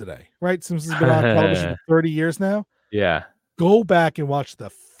Simpsons today, right? Simpsons has been on television for 30 years now. Yeah. Go back and watch the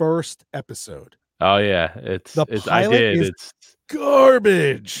first episode. Oh yeah, it's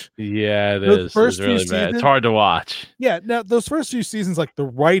garbage. Yeah, it is. It's really bad. It's hard to watch. Yeah, now those first few seasons, like the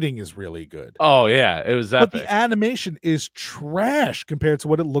writing is really good. Oh yeah, it was epic. But the animation is trash compared to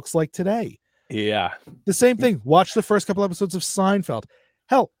what it looks like today. Yeah. The same thing. Watch the first couple episodes of Seinfeld.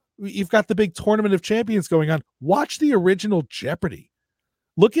 Hell, you've got the big Tournament of Champions going on. Watch the original Jeopardy.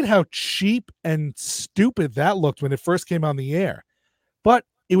 Look at how cheap and stupid that looked when it first came on the air. But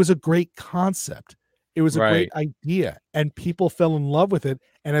it was a great concept. It was a great idea, and people fell in love with it.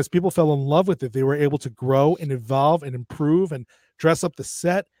 And as people fell in love with it, they were able to grow and evolve and improve and dress up the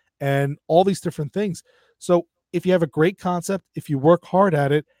set and all these different things. So if you have a great concept, if you work hard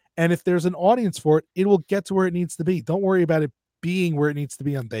at it, and if there's an audience for it, it will get to where it needs to be. Don't worry about it being where it needs to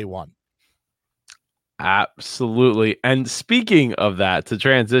be on day one. Absolutely. And speaking of that, to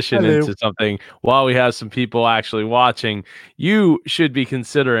transition into something while we have some people actually watching, you should be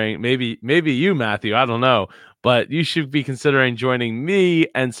considering, maybe you, Matthew, I don't know, but you should be considering joining me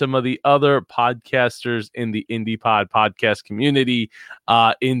and some of the other podcasters in the IndiePod podcast community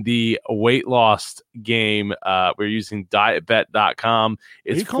in the weight loss game. We're using dietbet.com.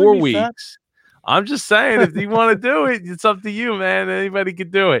 It's 4 weeks. Fat? I'm just saying, if you want to do it, it's up to you, man. Anybody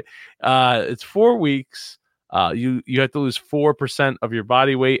can do it. It's 4 weeks. You have to lose 4% of your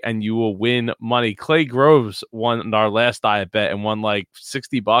body weight, and you will win money. Clay Groves won our last diet bet and won like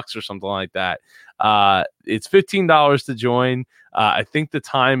 $60 or something like that. It's $15 to join. I think the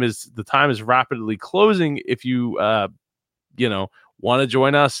time is rapidly closing. If you want to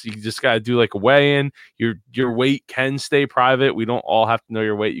join us, you just got to do like a weigh-in. Your weight can stay private. We don't all have to know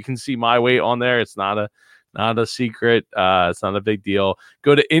your weight. You can see my weight on there. It's not a secret. It's not a big deal.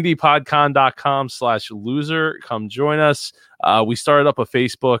 Go to indiepodcon.com/loser. Come join us. We started up a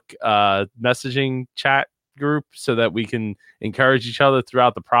Facebook messaging chat group so that we can encourage each other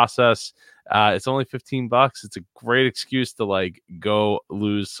throughout the process. It's only $15. It's a great excuse to like go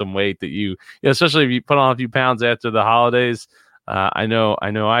lose some weight that especially if you put on a few pounds after the holidays. I know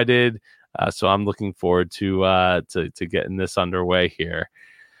I did. So I'm looking forward to getting this underway here.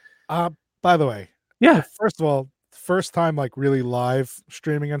 By the way, yeah. First of all, first time like really live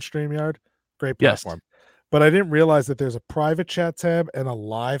streaming on StreamYard, great platform. Yes. But I didn't realize that there's a private chat tab and a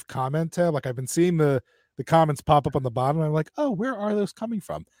live comment tab. Like I've been seeing the comments pop up on the bottom. And I'm like, oh, where are those coming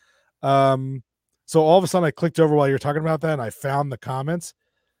from? So all of a sudden I clicked over while you're talking about that and I found the comments.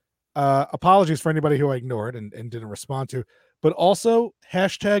 Apologies for anybody who I ignored and didn't respond to. But also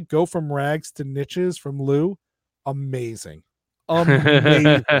hashtag go from rags to niches from Lou. Amazing.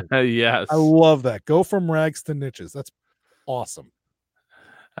 Yes. I love that. Go from rags to niches. That's awesome.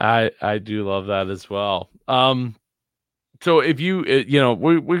 I do love that as well. So if you,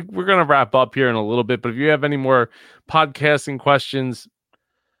 we're going to wrap up here in a little bit, but if you have any more podcasting questions,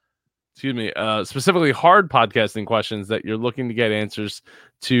 specifically hard podcasting questions that you're looking to get answers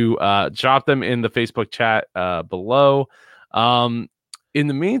to, drop them in the Facebook chat below. In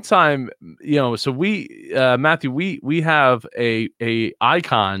the meantime, so we, Matthew, we have a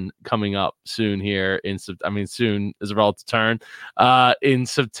icon coming up soon here soon is a relative term, in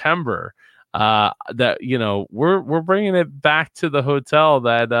September. that we're bringing it back to the hotel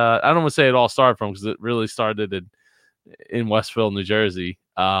that I don't want to say it all started from, because it really started in Westville, New Jersey,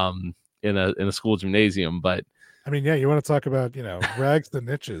 in a school gymnasium. But I mean, yeah, you want to talk about, rags to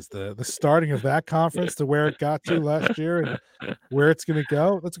niches, the starting of that conference to where it got to last year and where it's going to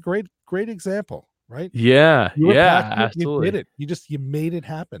go. That's a great example, right? yeah, You were yeah, passionate, you did absolutely. it. You made it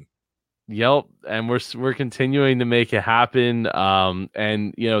happen. Yep, and we're continuing to make it happen.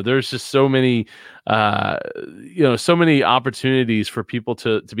 And there's just so many, so many opportunities for people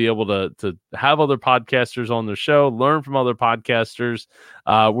to be able to have other podcasters on their show, learn from other podcasters.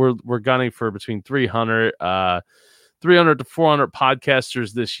 We're gunning for between 300 to 400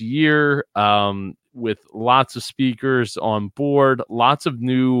 podcasters this year, with lots of speakers on board, lots of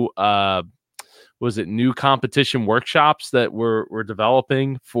new new competition workshops that we're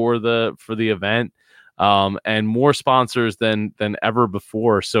developing for the event, and more sponsors than ever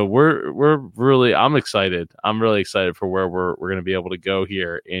before. So I'm excited. I'm really excited for where we're going to be able to go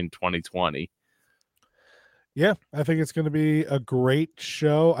here in 2020. Yeah, I think it's going to be a great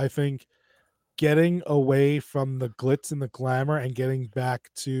show. I think getting away from the glitz and the glamour and getting back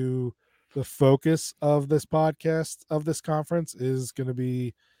to the focus of this podcast, of this conference, is going to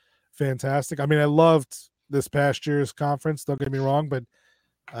be fantastic. I mean, I loved this past year's conference, don't get me wrong, but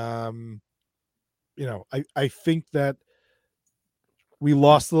I think that we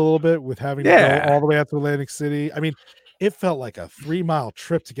lost a little bit with having to go all the way out to Atlantic City. I mean, it felt like a 3-mile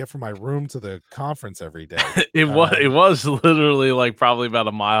trip to get from my room to the conference every day. It was literally like probably about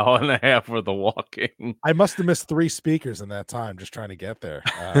a mile and a half worth of walking. I must have missed 3 speakers in that time just trying to get there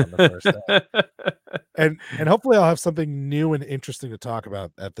on the first day. And hopefully I'll have something new and interesting to talk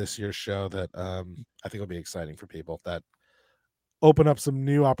about at this year's show that I think will be exciting for people, that open up some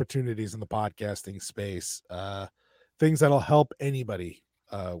new opportunities in the podcasting space, things that'll help anybody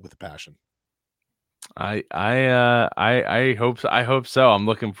with a passion. I hope so. I'm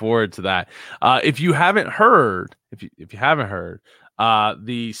looking forward to that. If you haven't heard,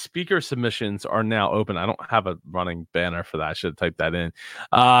 the speaker submissions are now open. I don't have a running banner for that. I should have typed that in.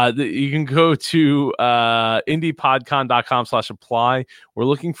 You can go to indiepodcon.com/apply. We're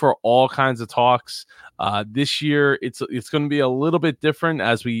looking for all kinds of talks. This year, it's going to be a little bit different,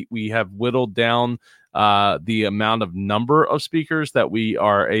 as we have whittled down the amount of number of speakers that we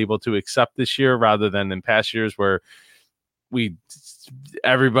are able to accept this year, rather than in past years where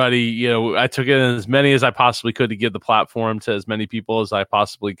everybody, I took in as many as I possibly could to give the platform to as many people as I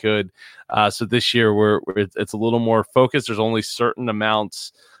possibly could. So this year it's a little more focused. There's only certain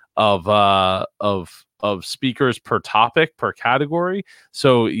amounts of speakers per topic, per category.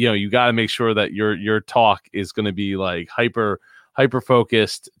 So, you got to make sure that your talk is going to be like hyper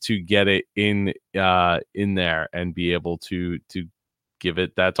focused to get it in there and be able to give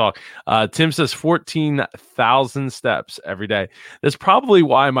it that talk. Tim says 14,000 steps every day. That's probably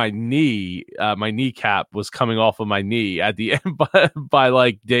why my kneecap was coming off of my knee at the end by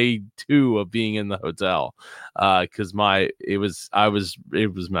like day 2 of being in the hotel, because it was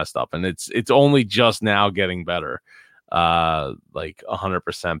messed up, and it's only just now getting better, like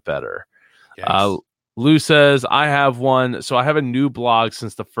 100% better. Lou says, I have one. So I have a new blog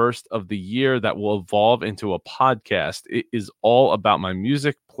since the first of the year that will evolve into a podcast. It is all about my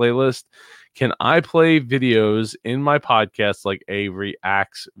music playlist. Can I play videos in my podcast like a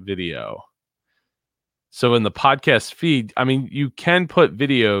reacts video? So in the podcast feed, I mean, you can put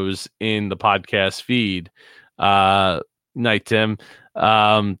videos in the podcast feed. Night, Tim.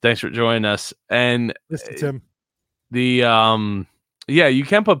 Thanks for joining us. And Tim. Yeah, you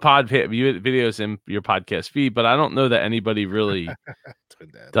can put videos in your podcast feed, but I don't know that anybody really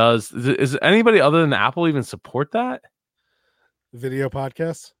does. Is anybody other than Apple even support that? Video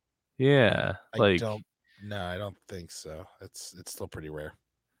podcasts? Yeah. I don't think so. It's still pretty rare.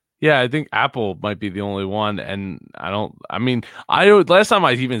 Yeah, I think Apple might be the only one. And last time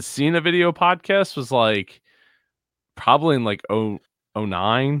I've even seen a video podcast was like probably in like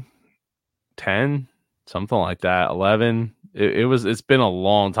 09, 10, something like that, 11. It's been a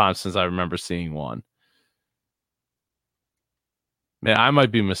long time since I remember seeing one. Man, I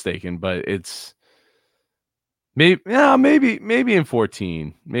might be mistaken, but it's maybe in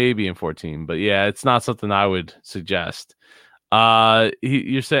 14, but yeah, it's not something I would suggest.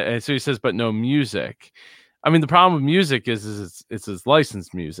 He says, but no music. I mean, the problem with music is it's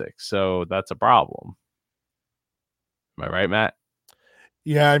licensed music, so that's a problem. Am I right, Matt?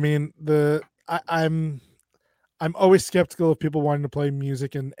 Yeah, I mean, I'm always skeptical of people wanting to play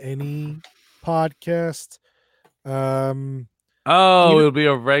music in any podcast. Oh, Even it'll be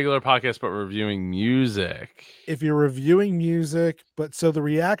a regular podcast, but reviewing music. if you're reviewing music, but so the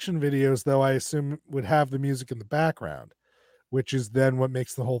reaction videos, though, I assume would have the music in the background, which is then what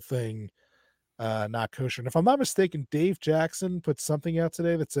makes the whole thing not kosher. And if I'm not mistaken, Dave Jackson put something out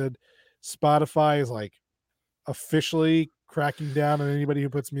today that said Spotify is like officially cracking down on anybody who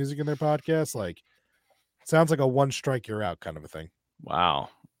puts music in their podcast. Like, sounds like a one strike you're out kind of a thing. Wow.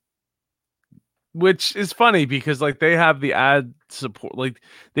 Which is funny because like they have the ad support, like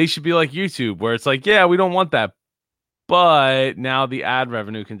they should be like YouTube, where it's like, yeah, we don't want that, but now the ad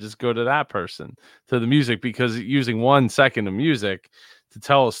revenue can just go to that person, to the music, because using 1 second of music to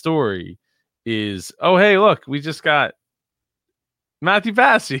tell a story is, oh hey, look, we just got Mathew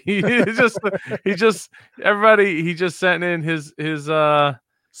Passy. He just everybody, he just sent in his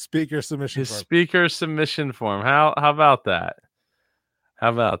Speaker submission form. speaker submission form. How about that? How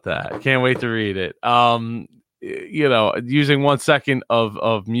about that? Can't wait to read it. Using 1 second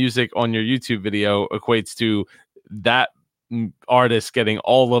of music on your YouTube video equates to that artist getting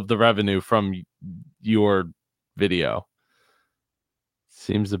all of the revenue from your video.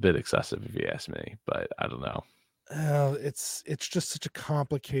 Seems a bit excessive if you ask me, but I don't know. It's just such a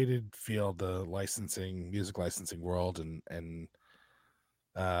complicated field, the music licensing world, and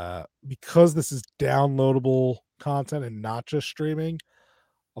because this is downloadable content and not just streaming.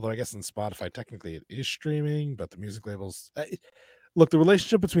 Although I guess in Spotify, technically it is streaming, but the music labels look, the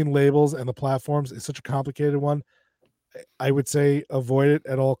relationship between labels and the platforms is such a complicated one. I would say avoid it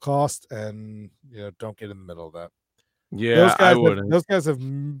at all costs, and don't get in the middle of that. Yeah, I wouldn't. Those guys have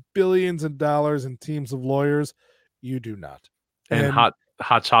billions of dollars and teams of lawyers. You do not. And hot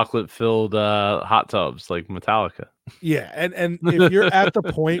chocolate filled hot tubs like Metallica. Yeah, and if you're at the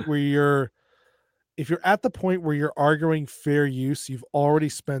point where you're arguing fair use, you've already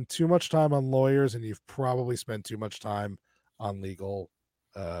spent too much time on lawyers, and you've probably spent too much time on legal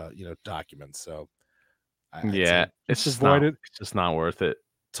documents. So yeah, it's just avoid it. It's just not worth it.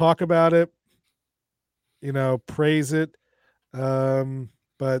 Talk about it, praise it,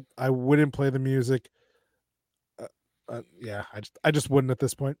 but I wouldn't play the music. Yeah, I just wouldn't at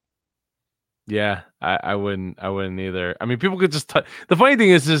this point. Yeah, I wouldn't either. I mean, people could just the funny thing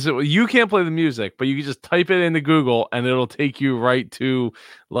is you can't play the music, but you can just type it into Google and it'll take you right to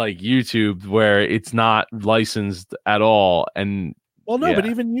like YouTube, where it's not licensed at all. And but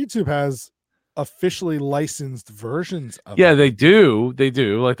even YouTube has officially licensed versions of it. They do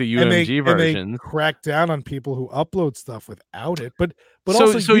like the UMG version. And they crack down on people who upload stuff without it. But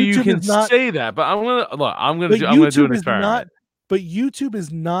so also you can say that, but I'm gonna do an experiment. But YouTube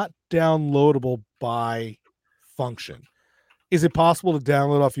is not downloadable by function. Is it possible to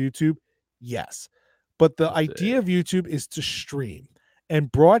download off YouTube? Yes. But the idea of YouTube is to stream,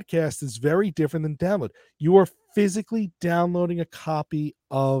 and broadcast is very different than download. You are physically downloading a copy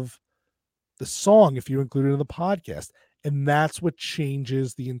of the song if you include it in the podcast, and that's what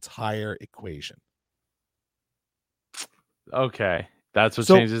changes the entire equation. Okay. That's what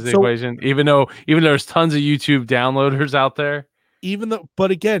changes the equation, even though there's tons of YouTube downloaders out there.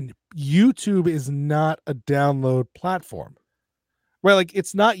 But again, YouTube is not a download platform, right? Like,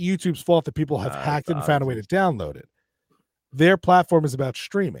 it's not YouTube's fault that people have hacked it and found a way to download it. Their platform is about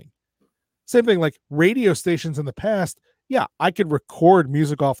streaming. Same thing, like radio stations in the past. Yeah, I could record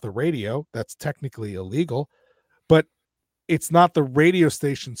music off the radio. That's technically illegal, but it's not the radio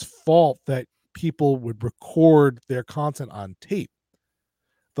station's fault that people would record their content on tape.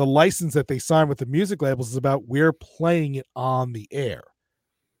 The license that they sign with the music labels is about we're playing it on the air.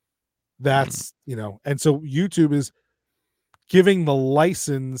 That's, and so YouTube is giving the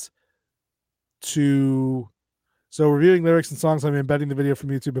license to, so reviewing lyrics and songs, I'm embedding the video from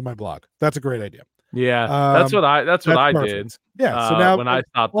YouTube in my blog. That's a great idea. Yeah, that's what I did. Yeah, so now when I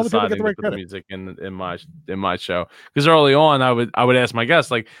stopped deciding to put the music in my show, because early on I would ask my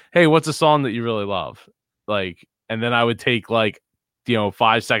guests like, hey, what's a song that you really love? Like, and then I would take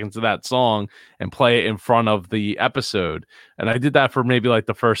 5 seconds of that song and play it in front of the episode. And I did that for maybe like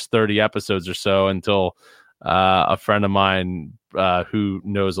the first 30 episodes or so, until a friend of mine who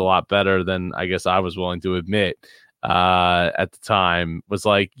knows a lot better than I guess I was willing to admit at the time was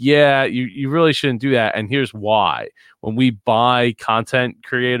like, yeah, you really shouldn't do that. And here's why. When we buy content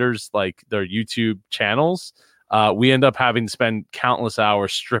creators, like their YouTube channels, we end up having to spend countless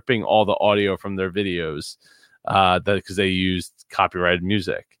hours stripping all the audio from their videos because they used copyrighted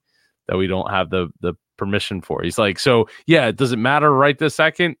music that we don't have the permission for. He's like, so yeah, does it matter right this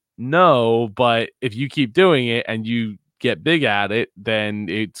second? No, but if you keep doing it and you get big at it, then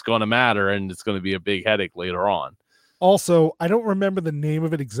it's going to matter, and it's going to be a big headache later on. Also, I don't remember the name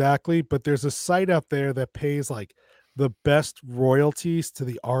of it exactly, but there's a site out there that pays like the best royalties to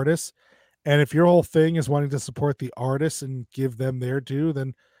the artists. And if your whole thing is wanting to support the artists and give them their due,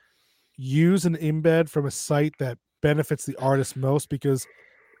 then use an embed from a site that benefits the artist most, because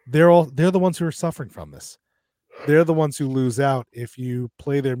they're the ones who are suffering from this. They're the ones who lose out if you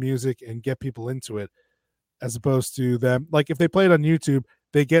play their music and get people into it, as opposed to them. Like if they play it on YouTube,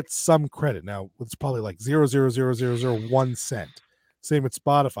 they get some credit. Now it's probably like 0.00001 cent. Same with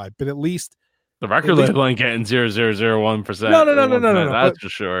Spotify, but at least The record label ain't getting 0.001%. no. That's for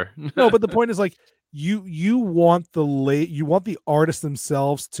sure. No, but the point is, like, you want the artists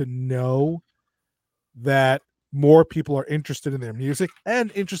themselves to know that more people are interested in their music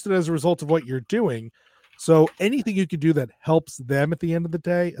and interested as a result of what you're doing. So anything you can do that helps them at the end of the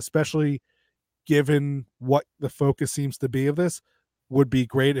day, especially given what the focus seems to be of this, would be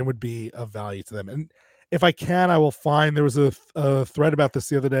great and would be of value to them. And if I can, I will find, there was a thread about this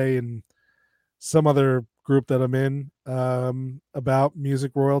the other day in some other group that I'm in, about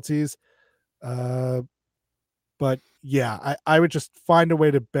music royalties. But yeah, I would just find a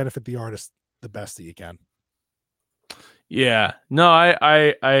way to benefit the artist the best that you can. Yeah, no,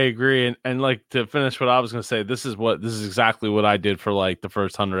 I agree, and like, to finish what I was gonna say, this is exactly what I did for like the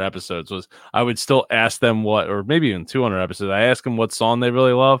first 100 episodes. Was I would still ask them what, or maybe even 200 episodes, I asked them what song they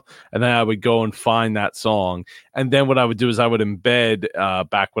really love, and then I would go and find that song, and then what I would do is I would embed,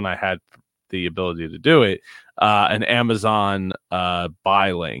 back when I had the ability to do it, an Amazon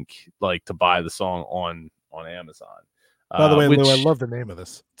buy link, like to buy the song on Amazon. By the way, Lou, I love the name of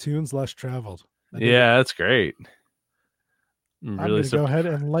this, Tunes Less Traveled. Yeah, that's great. I'm going to go ahead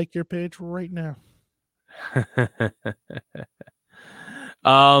and like your page right now.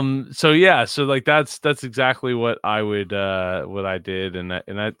 So yeah, so like that's exactly what I would what I did, and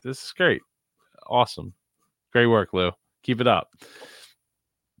this is great. Awesome. Great work, Lou. Keep it up.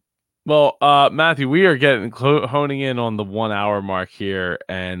 Well, Matthew, we are getting honing in on the 1 hour mark here,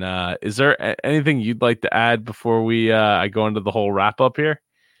 and is there anything you'd like to add before we I go into the whole wrap up here?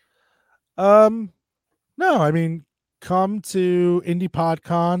 No, I mean, come to Indie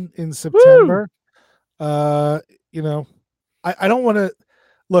PodCon in September. Woo! You know, I don't want to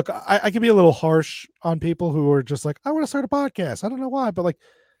look, I can be a little harsh on people who are just like, I want to start a podcast. I don't know why, but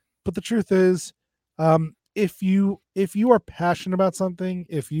the truth is, if you are passionate about something,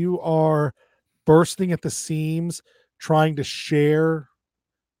 if you are bursting at the seams, trying to share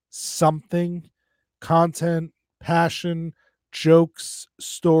something, content, passion, jokes,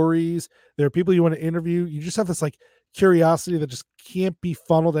 stories, there are people you want to interview, you just have this like curiosity that just can't be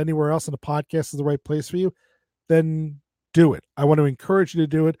funneled anywhere else, and a podcast is the right place for you, then do it. I want to encourage you to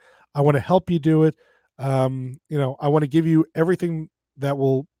do it. I want to help you do it. I want to give you everything that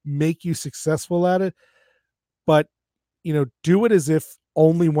will make you successful at it, but do it as if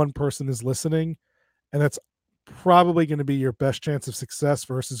only one person is listening, and that's probably going to be your best chance of success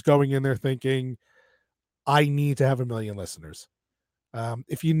versus going in there thinking, I need to have 1 million listeners.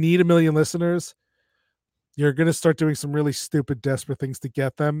 If you need 1 million listeners, you're going to start doing some really stupid, desperate things to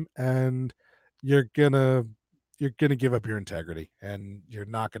get them, and you're going to give up your integrity, and you're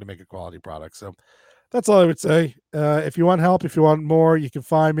not going to make a quality product. So that's all I would say. If you want help, if you want more, you can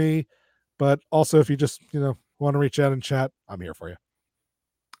find me. But also, if you just, want to reach out and chat, I'm here for you.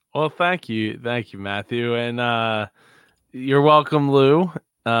 Well, thank you, Matthew, and you're welcome, Lou,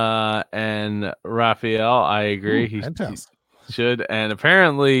 and Raphael. I agree. He should, and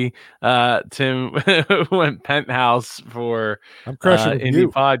apparently, Tim went penthouse for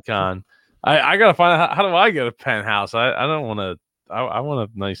Indie PodCon. I gotta find out, how do I get a penthouse? I don't want to. I want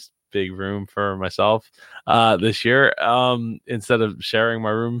a nice big room for myself this year, instead of sharing my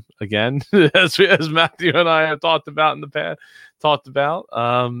room again, as Matthew and I have talked about in the past. Don't you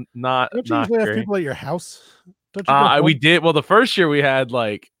usually have people at your house? We did. Well, the first year we had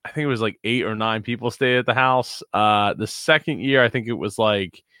I think it was 8 or 9 people stay at the house. The second year, I think it was 4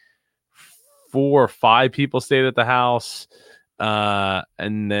 or 5 people stayed at the house.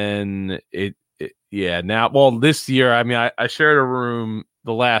 And then now, well, this year, I mean, I shared a room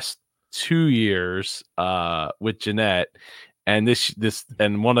the last 2 years, with Jeanette, and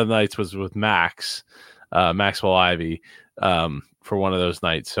and one of the nights was with Maxwell Ivy, for one of those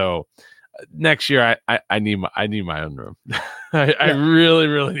nights. So next year, I need my own room. I really,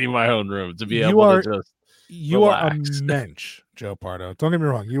 really need my own room to be able to just You are a mensch, Joe Pardo. Don't get me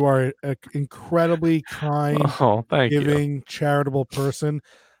wrong. You are an incredibly kind, giving, charitable person.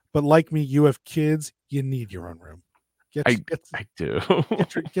 But like me, you have kids. You need your own room. Get I do.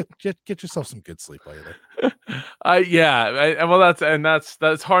 get yourself some good sleep while you're there. Well,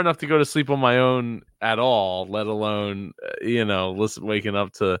 that's hard enough to go to sleep on my own at all, let alone waking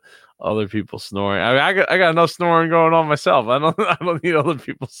up to other people snoring. I mean, I got enough snoring going on myself. I don't need other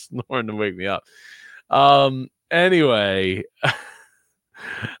people snoring to wake me up. Anyway,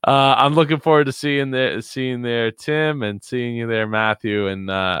 I'm looking forward to seeing there Tim, and seeing you there, Matthew,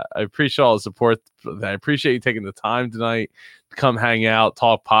 and I appreciate all the support. I appreciate you taking the time tonight to come hang out,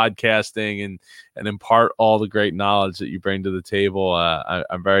 talk podcasting, and impart all the great knowledge that you bring to the table.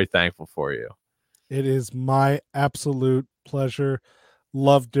 I'm very thankful for you. It is my absolute pleasure.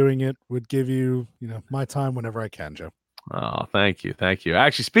 Love doing it. Would give you, my time whenever I can, Joe. Oh, thank you.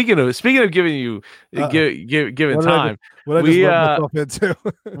 Actually, speaking of giving you giving time, what I just let myself into.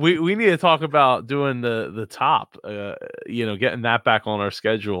 we need to talk about doing the top. Getting that back on our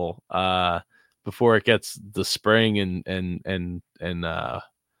schedule before it gets the spring and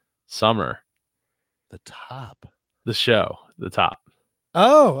summer. The top. The show, the top.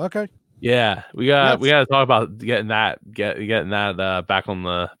 Oh, okay. Yeah, we got to talk about getting that back on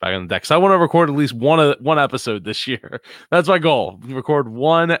the deck. So I want to record at least one episode this year. That's my goal. Record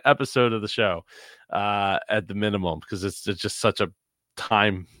one episode of the show at the minimum, because it's just such a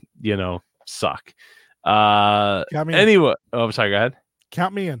time suck. Anyway, I'm sorry. Go ahead.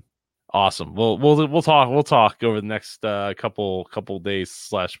 Count me in. Awesome. We'll talk over the next couple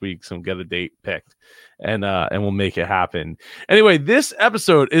days / weeks and get a date picked, and we'll make it happen. Anyway, this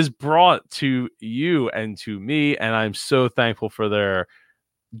episode is brought to you and to me, and I'm so thankful for their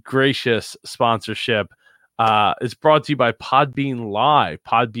gracious sponsorship. It's brought to you by Podbean Live.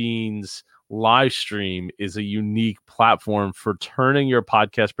 Podbean's live stream is a unique platform for turning your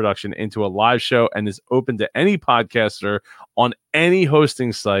podcast production into a live show, and is open to any podcaster on any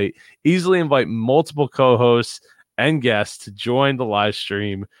hosting site. Easily invite multiple co-hosts and guests to join the live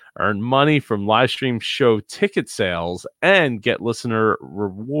stream, earn money from live stream show ticket sales, and get listener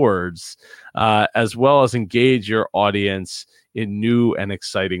rewards, as well as engage your audience in new and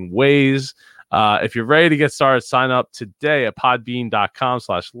exciting ways. If you're ready to get started, sign up today at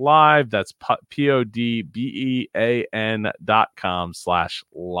podbean.com/live. That's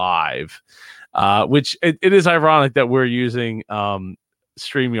podbean.com/live. Which it is ironic that we're using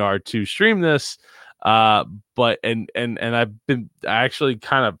StreamYard to stream this. But I actually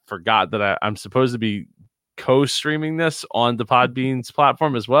kind of forgot that I'm supposed to be co-streaming this on the Podbean's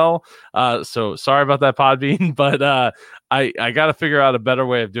platform as well. So sorry about that, Podbean, but I got to figure out a better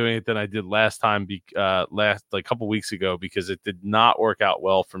way of doing it than I did last time, last like couple weeks ago, because it did not work out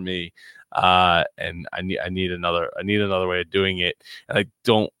well for me. And I need another way of doing it. And I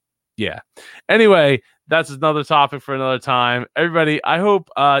don't. Yeah. Anyway, that's another topic for another time. Everybody, I hope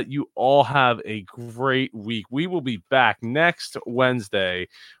you all have a great week. We will be back next Wednesday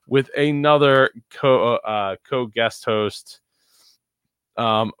with another co-guest host.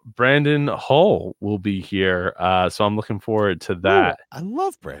 Brandon Hull will be here. So I'm looking forward to that. Ooh, I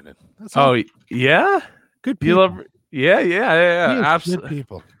love Brandon. Yeah? Good people. Yeah. Absolutely. Good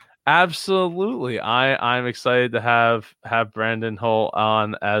people. Absolutely. I'm excited to have Brandon Hull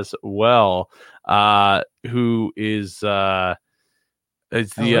on as well, who is the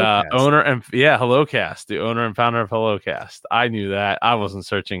owner and HelloCast, the owner and founder of HelloCast. I knew that. I wasn't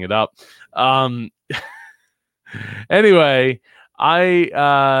searching it up. Anyway,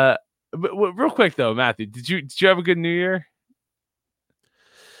 but real quick though, Matthew, did you have a good New Year?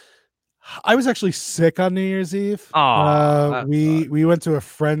 I was actually sick on New Year's Eve. We went to a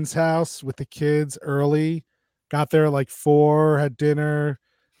friend's house with the kids early, got there like 4, had dinner.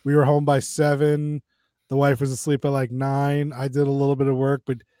 We were home by 7. The wife was asleep at like 9. I did a little bit of work,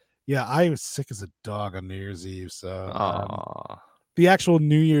 but yeah, I was sick as a dog on New Year's Eve. So the actual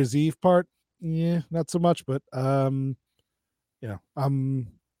New Year's Eve part, not so much, but I'm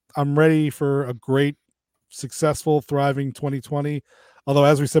ready for a great, successful, thriving 2020. Although,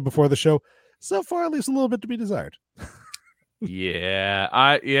 as we said before the show, so far it leaves a little bit to be desired.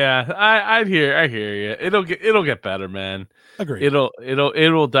 I hear you. It'll get better, man. Agreed.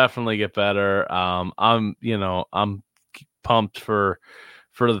 It'll definitely get better. I'm pumped for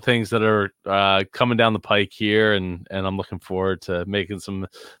the things that are coming down the pike here, and I'm looking forward to making some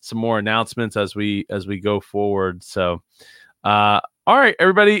more announcements as we go forward. So, all right,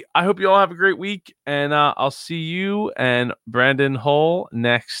 everybody, I hope you all have a great week, and I'll see you and Brandon Hull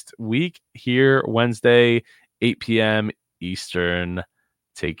next week here Wednesday, 8 p.m. Eastern.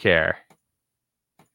 Take care.